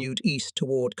continued east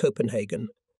toward Copenhagen.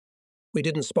 We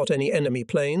didn't spot any enemy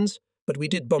planes, but we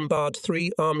did bombard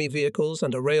 3 army vehicles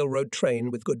and a railroad train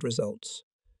with good results.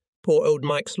 Poor old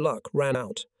Mike's luck ran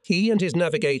out. He and his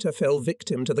navigator fell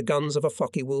victim to the guns of a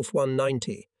Focke-Wulf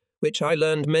 190, which I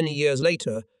learned many years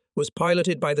later was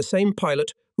piloted by the same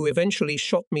pilot who eventually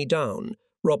shot me down,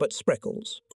 Robert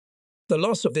Spreckles. The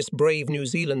loss of this brave New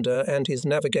Zealander and his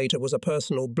navigator was a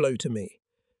personal blow to me.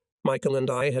 Michael and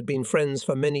I had been friends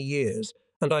for many years,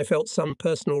 and I felt some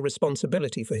personal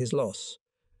responsibility for his loss.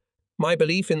 My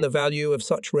belief in the value of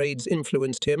such raids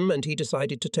influenced him, and he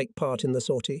decided to take part in the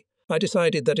sortie. I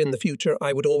decided that in the future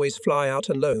I would always fly out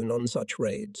alone on such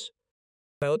raids.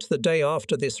 About the day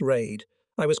after this raid,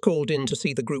 I was called in to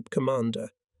see the group commander.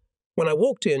 When I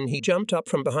walked in, he jumped up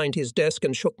from behind his desk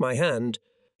and shook my hand,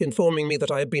 informing me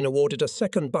that I had been awarded a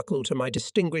second buckle to my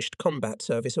Distinguished Combat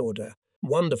Service Order.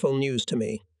 Wonderful news to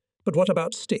me. But what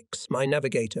about Styx, my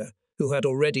navigator, who had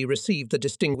already received the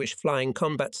Distinguished Flying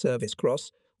Combat Service Cross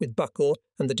with buckle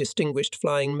and the Distinguished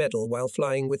Flying Medal while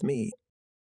flying with me?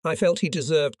 I felt he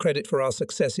deserved credit for our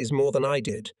successes more than I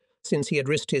did, since he had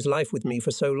risked his life with me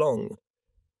for so long.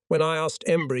 When I asked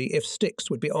Embry if Styx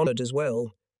would be honoured as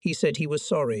well, he said he was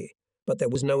sorry, but there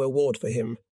was no award for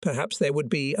him. Perhaps there would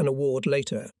be an award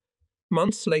later.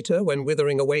 Months later, when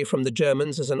withering away from the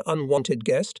Germans as an unwanted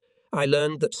guest, I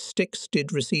learned that Styx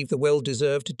did receive the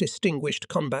well-deserved Distinguished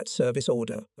Combat Service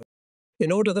Order.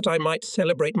 In order that I might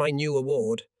celebrate my new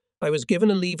award, I was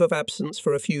given a leave of absence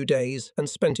for a few days and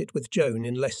spent it with Joan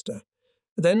in Leicester.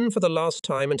 Then, for the last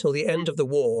time until the end of the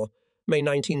war, May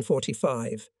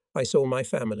 1945, I saw my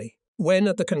family. When,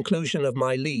 at the conclusion of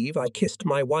my leave, I kissed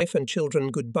my wife and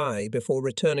children goodbye before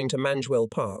returning to Manjwell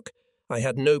Park, I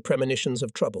had no premonitions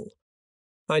of trouble.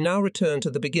 I now return to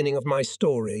the beginning of my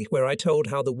story, where I told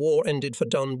how the war ended for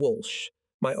Don Walsh,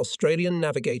 my Australian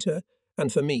navigator,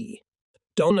 and for me.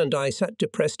 Don and I sat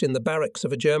depressed in the barracks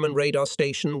of a German radar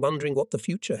station, wondering what the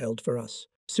future held for us.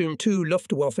 Soon 2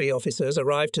 Luftwaffe officers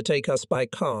arrived to take us by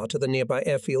car to the nearby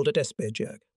airfield at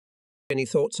Esbjerg. Any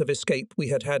thoughts of escape we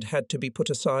had to be put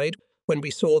aside when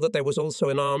we saw that there was also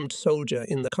an armed soldier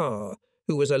in the car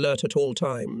who was alert at all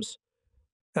times.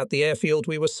 At the airfield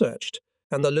we were searched,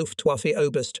 and the Luftwaffe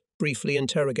Oberst briefly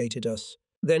interrogated us.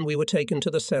 Then we were taken to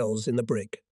the cells in the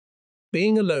brig.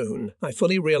 Being alone, I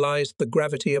fully realized the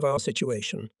gravity of our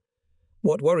situation.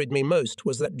 What worried me most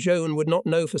was that Joan would not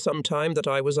know for some time that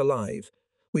I was alive.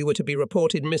 We were to be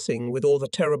reported missing with all the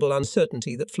terrible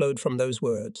uncertainty that flowed from those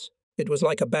words. It was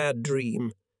like a bad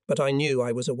dream, but I knew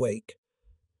I was awake.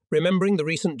 Remembering the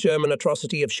recent German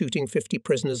atrocity of shooting 50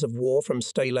 prisoners of war from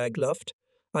Stalag Luft,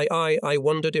 I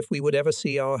wondered if we would ever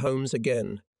see our homes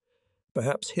again.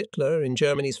 Perhaps Hitler, in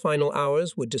Germany's final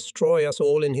hours, would destroy us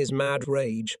all in his mad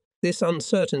rage. This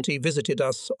uncertainty visited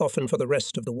us often for the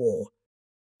rest of the war.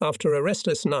 After a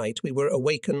restless night, we were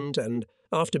awakened and,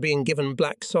 after being given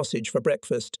black sausage for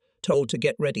breakfast, told to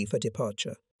get ready for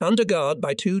departure. Under guard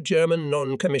by 2 German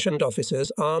non-commissioned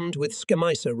officers armed with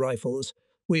Schemeiser rifles,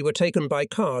 we were taken by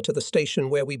car to the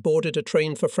station where we boarded a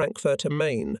train for Frankfurt am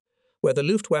Main, where the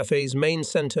Luftwaffe's main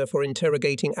centre for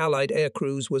interrogating Allied air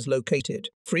crews was located.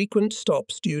 Frequent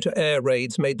stops due to air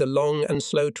raids made the long and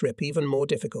slow trip even more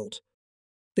difficult.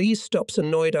 These stops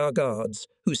annoyed our guards,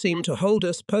 who seemed to hold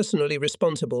us personally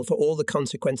responsible for all the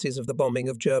consequences of the bombing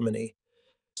of Germany.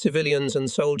 Civilians and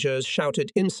soldiers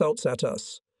shouted insults at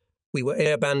us. We were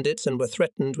air bandits and were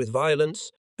threatened with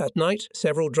violence. At night,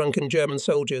 several drunken German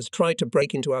soldiers tried to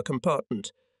break into our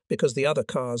compartment because the other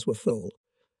cars were full.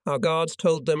 Our guards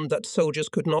told them that soldiers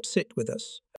could not sit with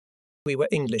us. We were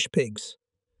English pigs.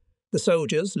 The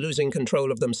soldiers, losing control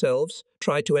of themselves,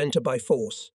 tried to enter by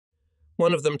force.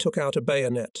 One of them took out a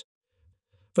bayonet.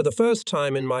 For the first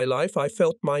time in my life, I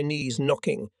felt my knees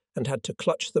knocking and had to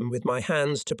clutch them with my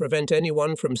hands to prevent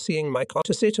anyone from seeing my car,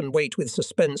 to sit and wait with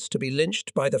suspense to be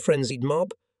lynched by the frenzied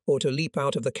mob, or to leap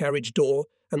out of the carriage door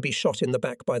and be shot in the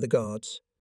back by the guards.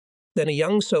 Then a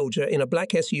young soldier in a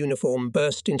black S uniform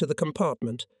burst into the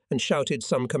compartment and shouted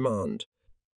some command.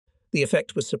 The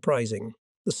effect was surprising.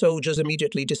 The soldiers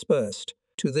immediately dispersed,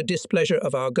 to the displeasure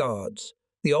of our guards.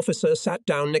 The officer sat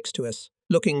down next to us,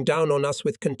 looking down on us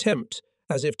with contempt,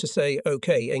 as if to say,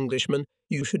 "Okay, Englishmen,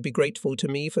 you should be grateful to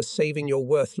me for saving your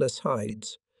worthless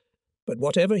hides." But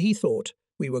whatever he thought,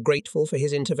 we were grateful for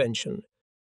his intervention.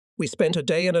 We spent a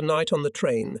day and a night on the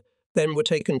train, then were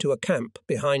taken to a camp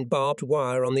behind barbed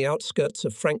wire on the outskirts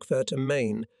of Frankfurt am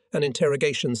Main, an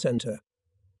interrogation centre.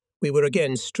 We were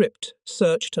again stripped,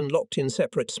 searched and locked in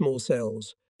separate small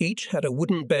cells. Each had a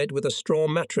wooden bed with a straw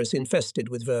mattress infested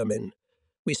with vermin.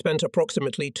 We spent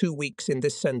approximately 2 weeks in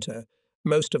this centre,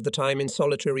 most of the time in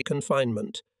solitary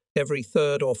confinement. Every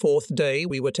 3rd or 4th day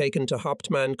we were taken to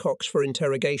Hauptmann Cox for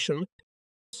interrogation.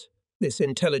 This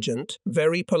intelligent,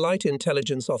 very polite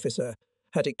intelligence officer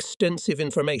had extensive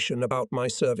information about my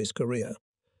service career.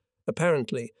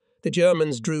 Apparently, the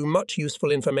Germans drew much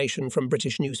useful information from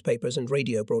British newspapers and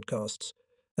radio broadcasts,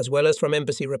 as well as from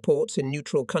embassy reports in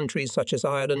neutral countries such as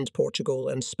Ireland, Portugal,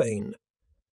 and Spain.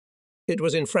 It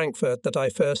was in Frankfurt that I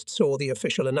first saw the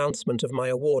official announcement of my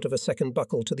award of a second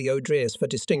buckle to the Odres for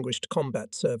Distinguished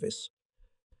Combat Service.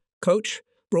 Coach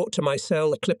brought to my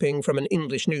cell a clipping from an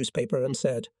English newspaper and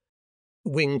said,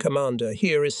 Wing Commander,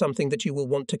 here is something that you will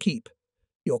want to keep.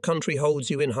 Your country holds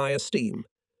you in high esteem.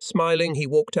 Smiling, he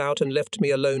walked out and left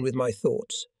me alone with my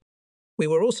thoughts. We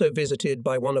were also visited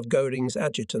by one of Goering's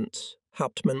adjutants,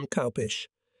 Hauptmann Kaupisch.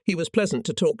 He was pleasant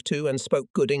to talk to and spoke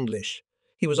good English.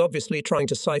 He was obviously trying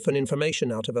to siphon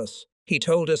information out of us. He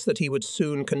told us that he would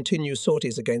soon continue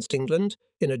sorties against England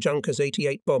in a Junkers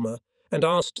 88 bomber and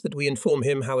asked that we inform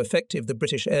him how effective the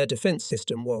British air defence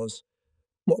system was.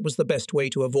 What was the best way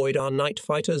to avoid our night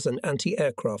fighters and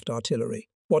anti-aircraft artillery?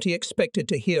 What he expected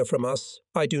to hear from us,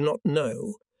 I do not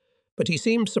know, but he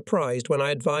seemed surprised when I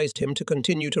advised him to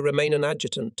continue to remain an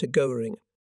adjutant to Goering.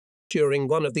 During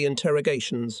one of the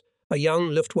interrogations, a young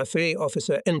Luftwaffe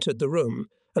officer entered the room,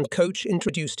 and Coach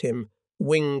introduced him,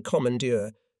 Wing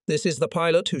Commandeer. This is the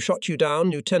pilot who shot you down,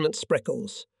 Lieutenant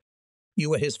Spreckles.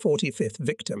 You were his 45th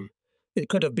victim. It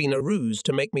could have been a ruse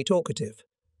to make me talkative.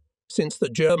 Since the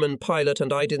German pilot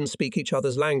and I didn't speak each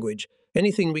other's language,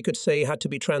 anything we could say had to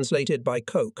be translated by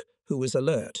Koch, who was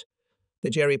alert. The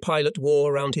Jerry pilot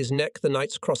wore around his neck the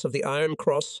Knight's Cross of the Iron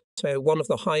Cross, one of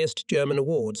the highest German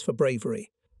awards for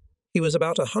bravery. He was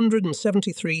about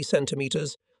 173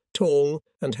 centimetres, tall,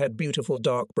 and had beautiful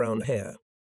dark brown hair.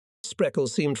 Spreckles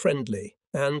seemed friendly,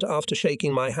 and, after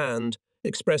shaking my hand,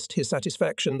 expressed his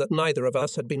satisfaction that neither of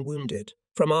us had been wounded.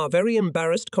 From our very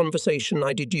embarrassed conversation,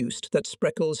 I deduced that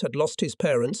Spreckles had lost his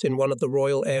parents in one of the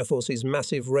Royal Air Force's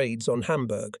massive raids on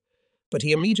Hamburg, but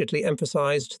he immediately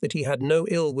emphasized that he had no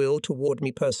ill will toward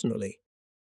me personally.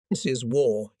 This is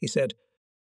war, he said,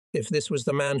 if this was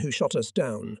the man who shot us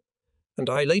down. And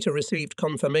I later received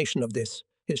confirmation of this.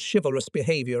 His chivalrous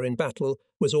behavior in battle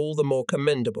was all the more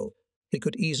commendable. He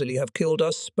could easily have killed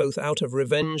us, both out of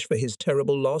revenge for his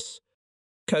terrible loss.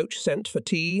 Coach sent for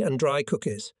tea and dry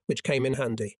cookies, which came in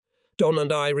handy. Don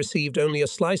and I received only a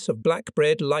slice of black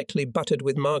bread lightly buttered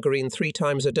with margarine 3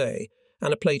 times a day,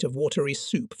 and a plate of watery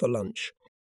soup for lunch.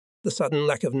 The sudden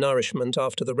lack of nourishment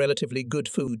after the relatively good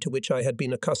food to which I had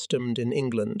been accustomed in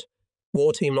England,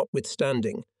 war team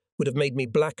notwithstanding, would have made me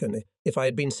blacken if I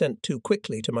had been sent too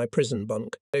quickly to my prison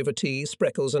bunk. Over tea,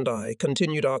 Spreckles and I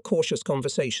continued our cautious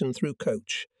conversation through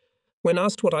Coach. When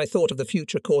asked what I thought of the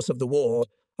future course of the war,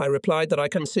 I replied that I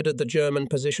considered the German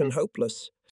position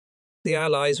hopeless. The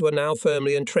Allies were now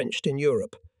firmly entrenched in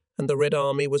Europe, and the Red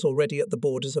Army was already at the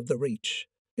borders of the Reach.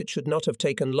 It should not have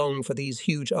taken long for these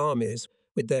huge armies,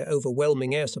 with their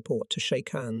overwhelming air support, to shake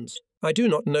hands. I do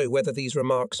not know whether these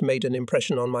remarks made an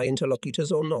impression on my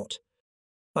interlocutors or not.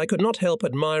 I could not help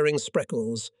admiring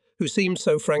Spreckles, who seemed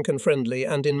so frank and friendly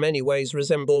and in many ways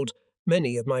resembled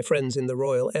many of my friends in the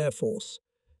Royal Air Force.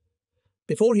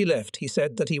 Before he left, he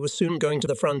said that he was soon going to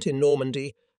the front in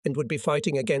Normandy and would be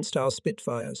fighting against our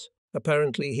Spitfires.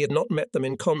 Apparently he had not met them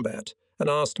in combat, and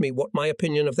asked me what my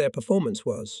opinion of their performance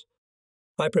was.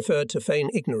 I preferred to feign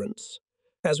ignorance.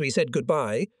 As we said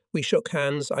goodbye, we shook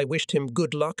hands, I wished him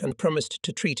good luck and promised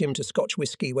to treat him to Scotch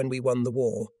whisky when we won the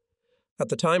war. At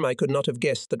the time I could not have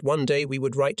guessed that one day we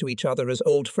would write to each other as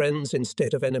old friends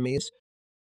instead of enemies.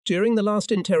 During the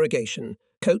last interrogation,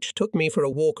 Coach took me for a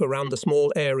walk around the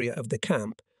small area of the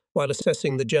camp while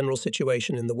assessing the general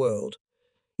situation in the world.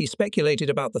 He speculated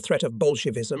about the threat of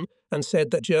Bolshevism and said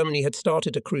that Germany had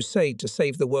started a crusade to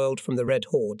save the world from the Red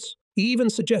Hordes. He even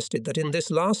suggested that in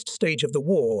this last stage of the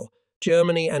war,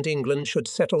 Germany and England should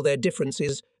settle their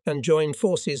differences and join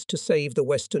forces to save the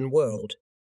Western world.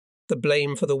 The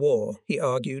blame for the war, he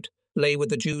argued, lay with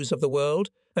the Jews of the world,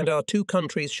 and our two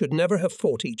countries should never have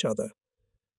fought each other.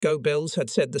 Goebbels had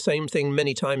said the same thing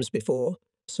many times before,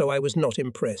 so I was not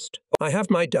impressed. I have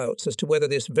my doubts as to whether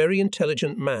this very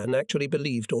intelligent man actually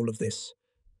believed all of this.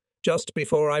 Just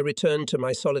before I returned to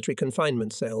my solitary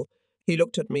confinement cell, he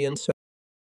looked at me and said,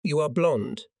 "You are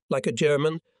blonde, like a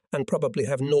German, and probably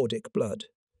have Nordic blood.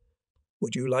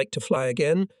 Would you like to fly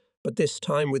again, but this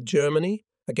time with Germany,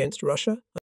 against Russia?"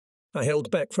 I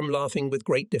held back from laughing with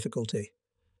great difficulty.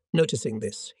 Noticing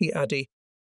this, he added,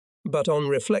 "But on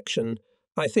reflection,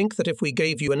 I think that if we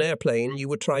gave you an airplane, you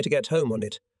would try to get home on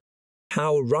it."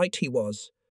 How right he was.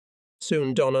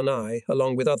 Soon Don and I,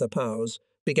 along with other pals,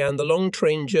 began the long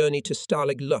train journey to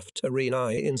Stalag Luft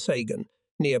Arena in Sagan,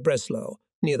 near Breslau,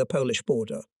 near the Polish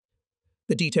border.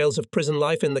 The details of prison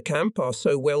life in the camp are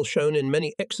so well shown in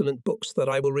many excellent books that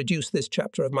I will reduce this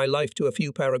chapter of my life to a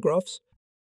few paragraphs.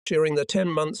 During the 10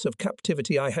 months of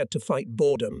captivity, I had to fight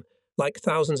boredom, like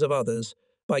thousands of others,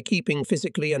 by keeping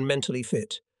physically and mentally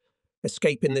fit.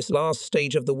 Escape in this last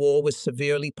stage of the war was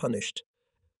severely punished.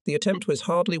 The attempt was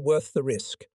hardly worth the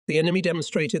risk. The enemy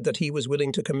demonstrated that he was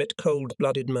willing to commit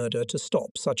cold-blooded murder to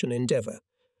stop such an endeavour.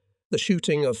 The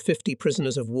shooting of 50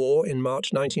 prisoners of war in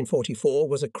March 1944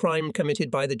 was a crime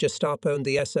committed by the Gestapo and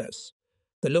the SS.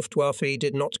 The Luftwaffe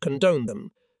did not condone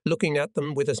them, looking at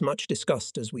them with as much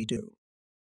disgust as we do.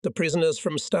 The prisoners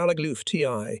from Stalag Luft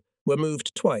TI were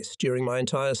moved twice during my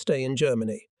entire stay in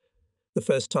Germany. The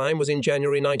first time was in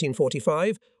January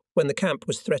 1945, when the camp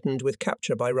was threatened with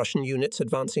capture by Russian units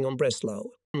advancing on Breslau.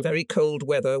 In very cold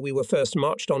weather, we were first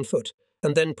marched on foot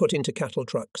and then put into cattle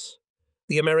trucks.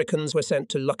 The Americans were sent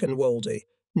to Luckenwalde,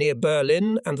 near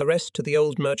Berlin, and the rest to the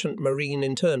old Merchant Marine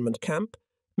internment camp,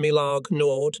 Milag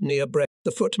Nord, near Brest.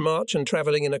 The foot march and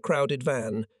travelling in a crowded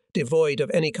van, devoid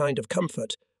of any kind of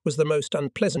comfort, was the most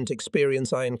unpleasant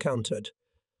experience I encountered.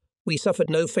 We suffered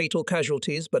no fatal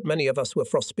casualties, but many of us were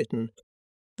frostbitten.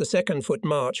 The second foot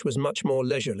march was much more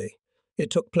leisurely. It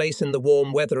took place in the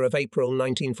warm weather of April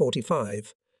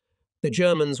 1945. The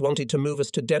Germans wanted to move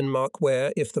us to Denmark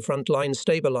where, if the front line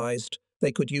stabilized,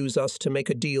 they could use us to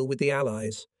make a deal with the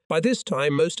Allies. By this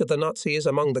time, most of the Nazis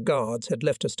among the guards had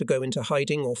left us to go into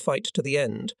hiding or fight to the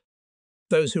end.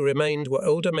 Those who remained were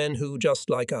older men who, just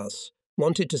like us,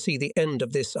 wanted to see the end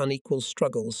of this unequal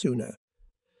struggle sooner.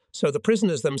 So the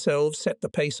prisoners themselves set the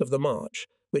pace of the march,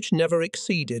 which never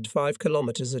exceeded 5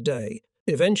 kilometers a day.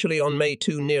 Eventually, on May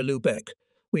 2 near Lubeck,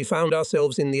 we found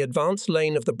ourselves in the advance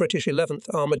lane of the British 11th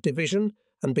Armoured Division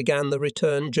and began the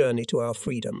return journey to our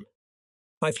freedom.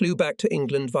 I flew back to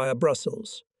England via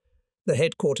Brussels. The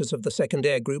headquarters of the 2nd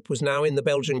Air Group was now in the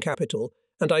Belgian capital,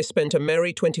 and I spent a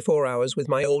merry 24 hours with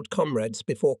my old comrades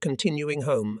before continuing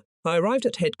home. I arrived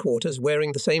at headquarters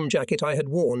wearing the same jacket I had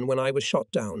worn when I was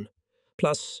shot down,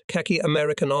 plus khaki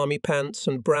American Army pants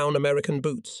and brown American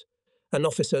boots, an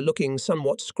officer looking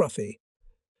somewhat scruffy.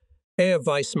 Air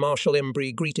Vice Marshal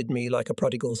Embry greeted me like a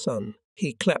prodigal son.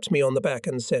 He clapped me on the back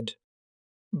and said,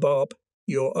 "Bob,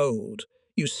 you're old.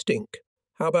 You stink.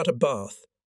 How about a bath?"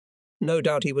 No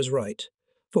doubt he was right.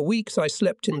 For weeks I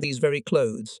slept in these very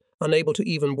clothes, unable to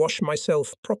even wash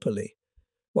myself properly.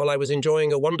 While I was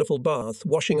enjoying a wonderful bath,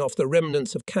 washing off the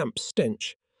remnants of camp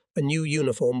stench, a new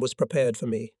uniform was prepared for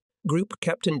me. Group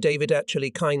Captain David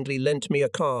actually kindly lent me a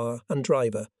car and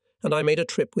driver, and I made a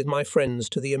trip with my friends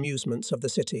to the amusements of the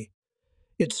city.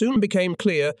 It soon became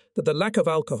clear that the lack of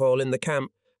alcohol in the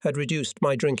camp had reduced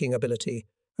my drinking ability,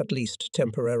 at least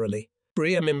temporarily.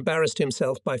 Briam embarrassed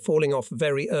himself by falling off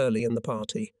very early in the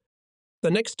party. The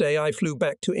next day I flew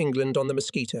back to England on the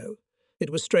Mosquito. It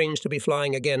was strange to be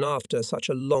flying again after such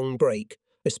a long break,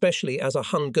 especially as a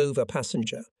hungover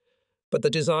passenger. But the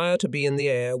desire to be in the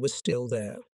air was still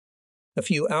there. A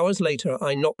few hours later,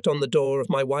 I knocked on the door of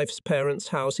my wife's parents'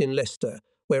 house in Leicester,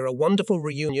 where a wonderful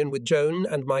reunion with Joan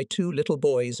and my 2 little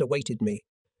boys awaited me.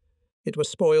 It was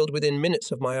spoiled within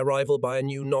minutes of my arrival by a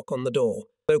new knock on the door.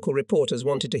 Local reporters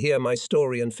wanted to hear my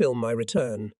story and film my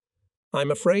return. I'm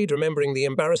afraid, remembering the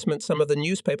embarrassment some of the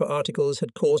newspaper articles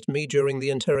had caused me during the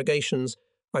interrogations,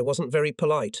 I wasn't very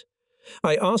polite.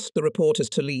 I asked the reporters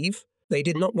to leave. They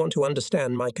did not want to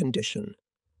understand my condition.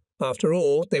 After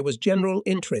all, there was general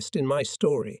interest in my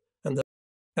story, and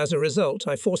as a result,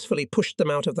 I forcefully pushed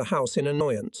them out of the house in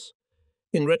annoyance.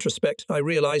 In retrospect, I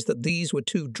realized that these were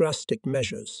 2 drastic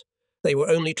measures. They were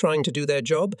only trying to do their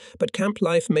job, but camp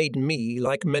life made me,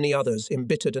 like many others,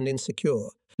 embittered and insecure.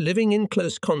 Living in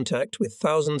close contact with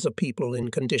thousands of people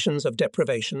in conditions of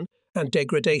deprivation and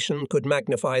degradation could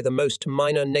magnify the most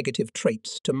minor negative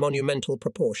traits to monumental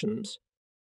proportions.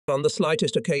 On the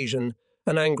slightest occasion,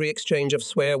 an angry exchange of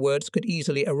swear words could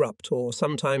easily erupt, or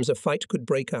sometimes a fight could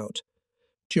break out.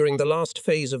 During the last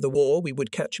phase of the war, we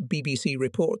would catch BBC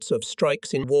reports of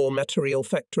strikes in war material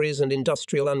factories and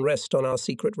industrial unrest on our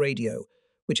secret radio,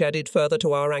 which added further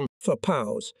to our anger for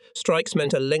POWs. Strikes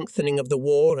meant a lengthening of the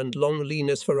war and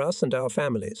loneliness for us and our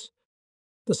families.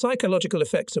 The psychological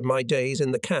effects of my days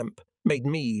in the camp made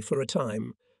me, for a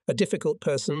time, a difficult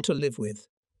person to live with.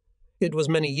 It was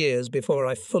many years before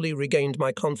I fully regained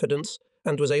my confidence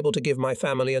and was able to give my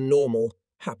family a normal,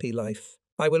 happy life.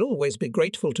 I will always be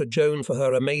grateful to Joan for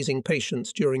her amazing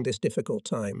patience during this difficult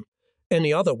time.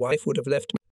 Any other wife would have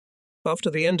left me. After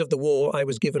the end of the war, I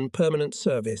was given permanent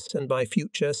service, and my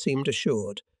future seemed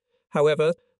assured.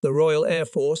 However, the Royal Air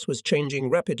Force was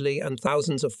changing rapidly, and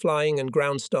thousands of flying and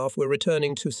ground staff were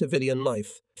returning to civilian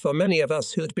life. For many of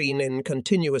us who had been in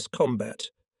continuous combat,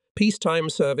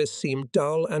 peacetime service seemed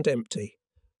dull and empty.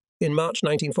 In March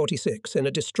 1946, in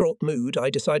a distraught mood, I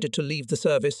decided to leave the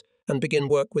service and begin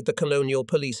work with the colonial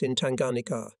police in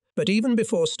Tanganyika. But even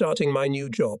before starting my new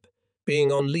job,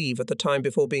 being on leave at the time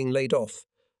before being laid off,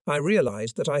 I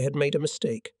realized that I had made a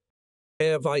mistake.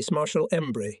 Air Vice Marshal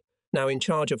Embry, now in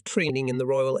charge of training in the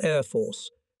Royal Air Force,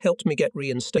 helped me get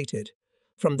reinstated.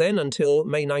 From then until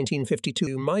May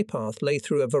 1952, my path lay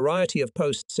through a variety of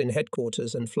posts in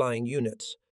headquarters and flying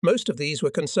units. Most of these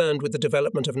were concerned with the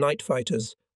development of night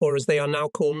fighters, or as they are now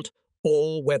called,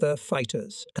 all-weather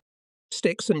fighters.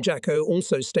 Styx and Jacko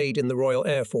also stayed in the Royal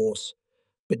Air Force,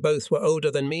 but both were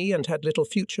older than me and had little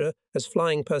future as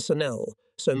flying personnel,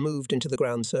 so moved into the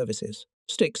ground services.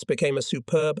 Styx became a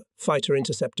superb fighter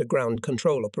interceptor ground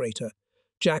control operator,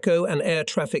 Jacko an air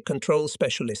traffic control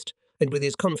specialist, and with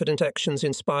his confident actions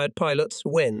inspired pilots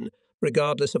when,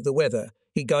 regardless of the weather,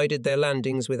 he guided their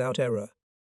landings without error.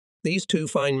 These two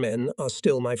fine men are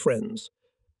still my friends.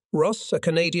 Ross, a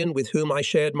Canadian with whom I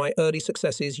shared my early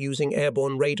successes using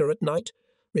airborne radar at night,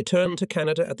 returned to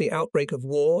Canada at the outbreak of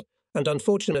war, and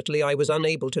unfortunately I was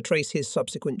unable to trace his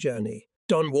subsequent journey.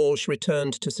 Don Walsh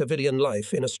returned to civilian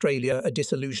life in Australia a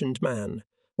disillusioned man.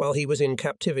 While he was in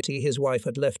captivity, his wife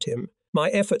had left him. My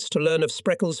efforts to learn of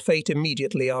Spreckles' fate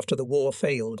immediately after the war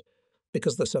failed,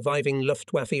 because the surviving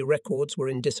Luftwaffe records were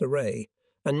in disarray,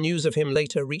 and news of him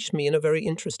later reached me in a very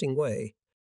interesting way.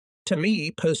 To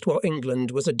me, post-war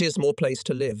England was a dismal place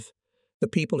to live. The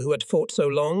people who had fought so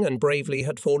long and bravely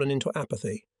had fallen into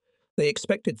apathy. They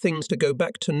expected things to go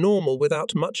back to normal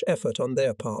without much effort on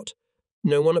their part.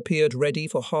 No one appeared ready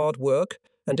for hard work,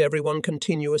 and everyone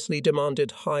continuously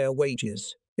demanded higher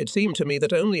wages. It seemed to me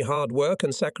that only hard work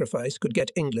and sacrifice could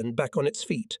get England back on its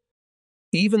feet.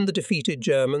 Even the defeated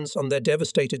Germans on their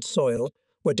devastated soil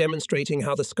were demonstrating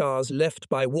how the scars left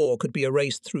by war could be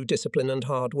erased through discipline and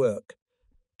hard work.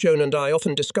 Joan and I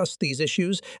often discussed these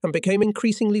issues and became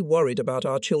increasingly worried about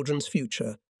our children's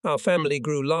future. Our family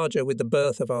grew larger with the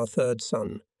birth of our third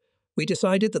son. We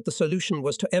decided that the solution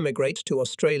was to emigrate to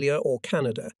Australia or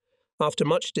Canada. After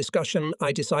much discussion,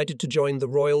 I decided to join the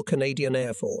Royal Canadian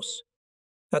Air Force.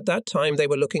 At that time, they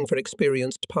were looking for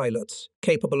experienced pilots,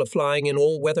 capable of flying in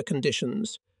all weather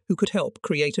conditions, who could help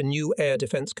create a new air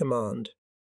defense command.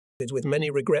 With many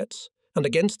regrets, and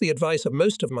against the advice of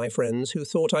most of my friends who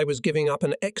thought I was giving up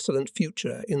an excellent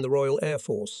future in the Royal Air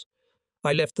Force,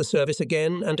 I left the service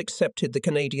again and accepted the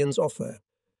Canadians' offer.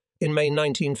 In May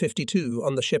 1952,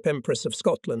 on the ship Empress of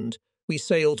Scotland, we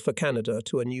sailed for Canada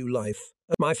to a new life.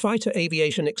 My fighter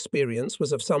aviation experience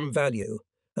was of some value,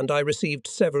 and I received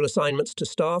several assignments to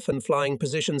staff and flying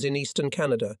positions in eastern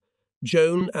Canada.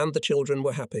 Joan and the children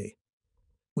were happy.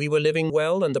 We were living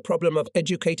well, and the problem of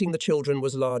educating the children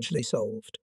was largely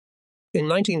solved. In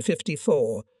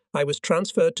 1954, I was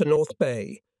transferred to North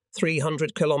Bay,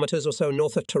 300 kilometers or so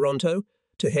north of Toronto,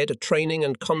 to head a training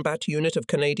and combat unit of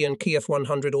Canadian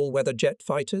KF-100 all-weather jet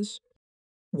fighters.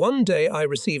 One day I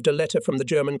received a letter from the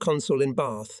German consul in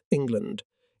Bath, England.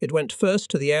 It went first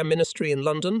to the Air Ministry in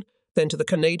London, then to the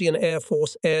Canadian Air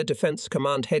Force Air Defence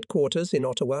Command headquarters in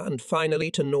Ottawa, and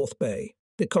finally to North Bay.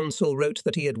 The consul wrote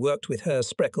that he had worked with Herr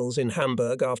Spreckles in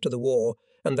Hamburg after the war,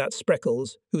 and that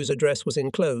Spreckles, whose address was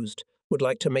enclosed, would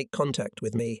like to make contact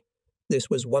with me. This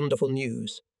was wonderful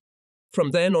news.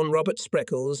 From then on, Robert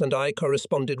Spreckles and I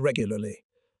corresponded regularly.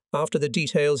 After the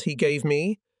details he gave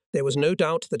me, there was no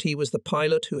doubt that he was the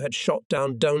pilot who had shot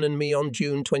down Doan and me on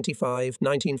June 25,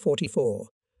 1944.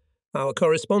 Our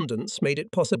correspondence made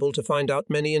it possible to find out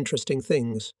many interesting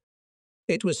things.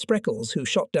 It was Spreckles who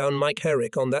shot down Mike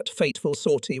Herrick on that fateful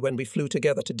sortie when we flew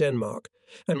together to Denmark,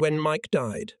 and when Mike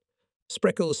died.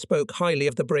 Spreckles spoke highly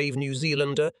of the brave New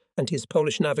Zealander and his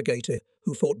Polish navigator,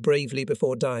 who fought bravely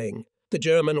before dying. The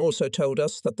German also told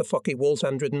us that the Focke-Wulf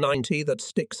 190 that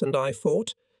Styx and I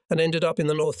fought, and ended up in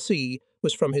the North Sea,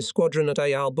 was from his squadron at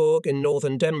Aalborg in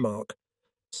northern Denmark.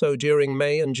 So during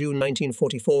May and June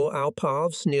 1944, our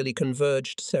paths nearly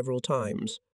converged several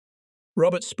times.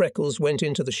 Robert Spreckles went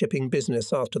into the shipping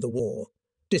business after the war.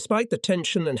 Despite the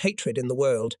tension and hatred in the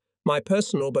world, my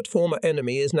personal but former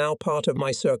enemy is now part of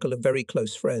my circle of very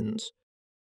close friends.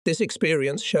 This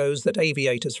experience shows that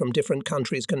aviators from different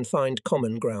countries can find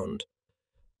common ground.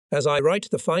 As I write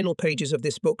the final pages of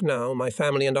this book now, my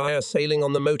family and I are sailing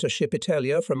on the motor ship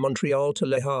Italia from Montreal to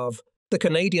Le Havre. The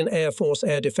Canadian Air Force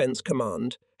Air Defence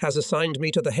Command has assigned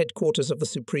me to the headquarters of the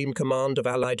Supreme Command of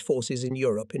Allied Forces in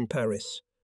Europe in Paris.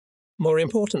 More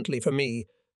importantly for me,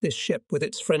 this ship with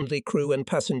its friendly crew and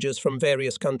passengers from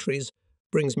various countries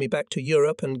brings me back to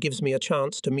Europe and gives me a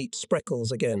chance to meet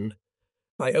Spreckles again.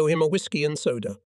 I owe him a whiskey and soda.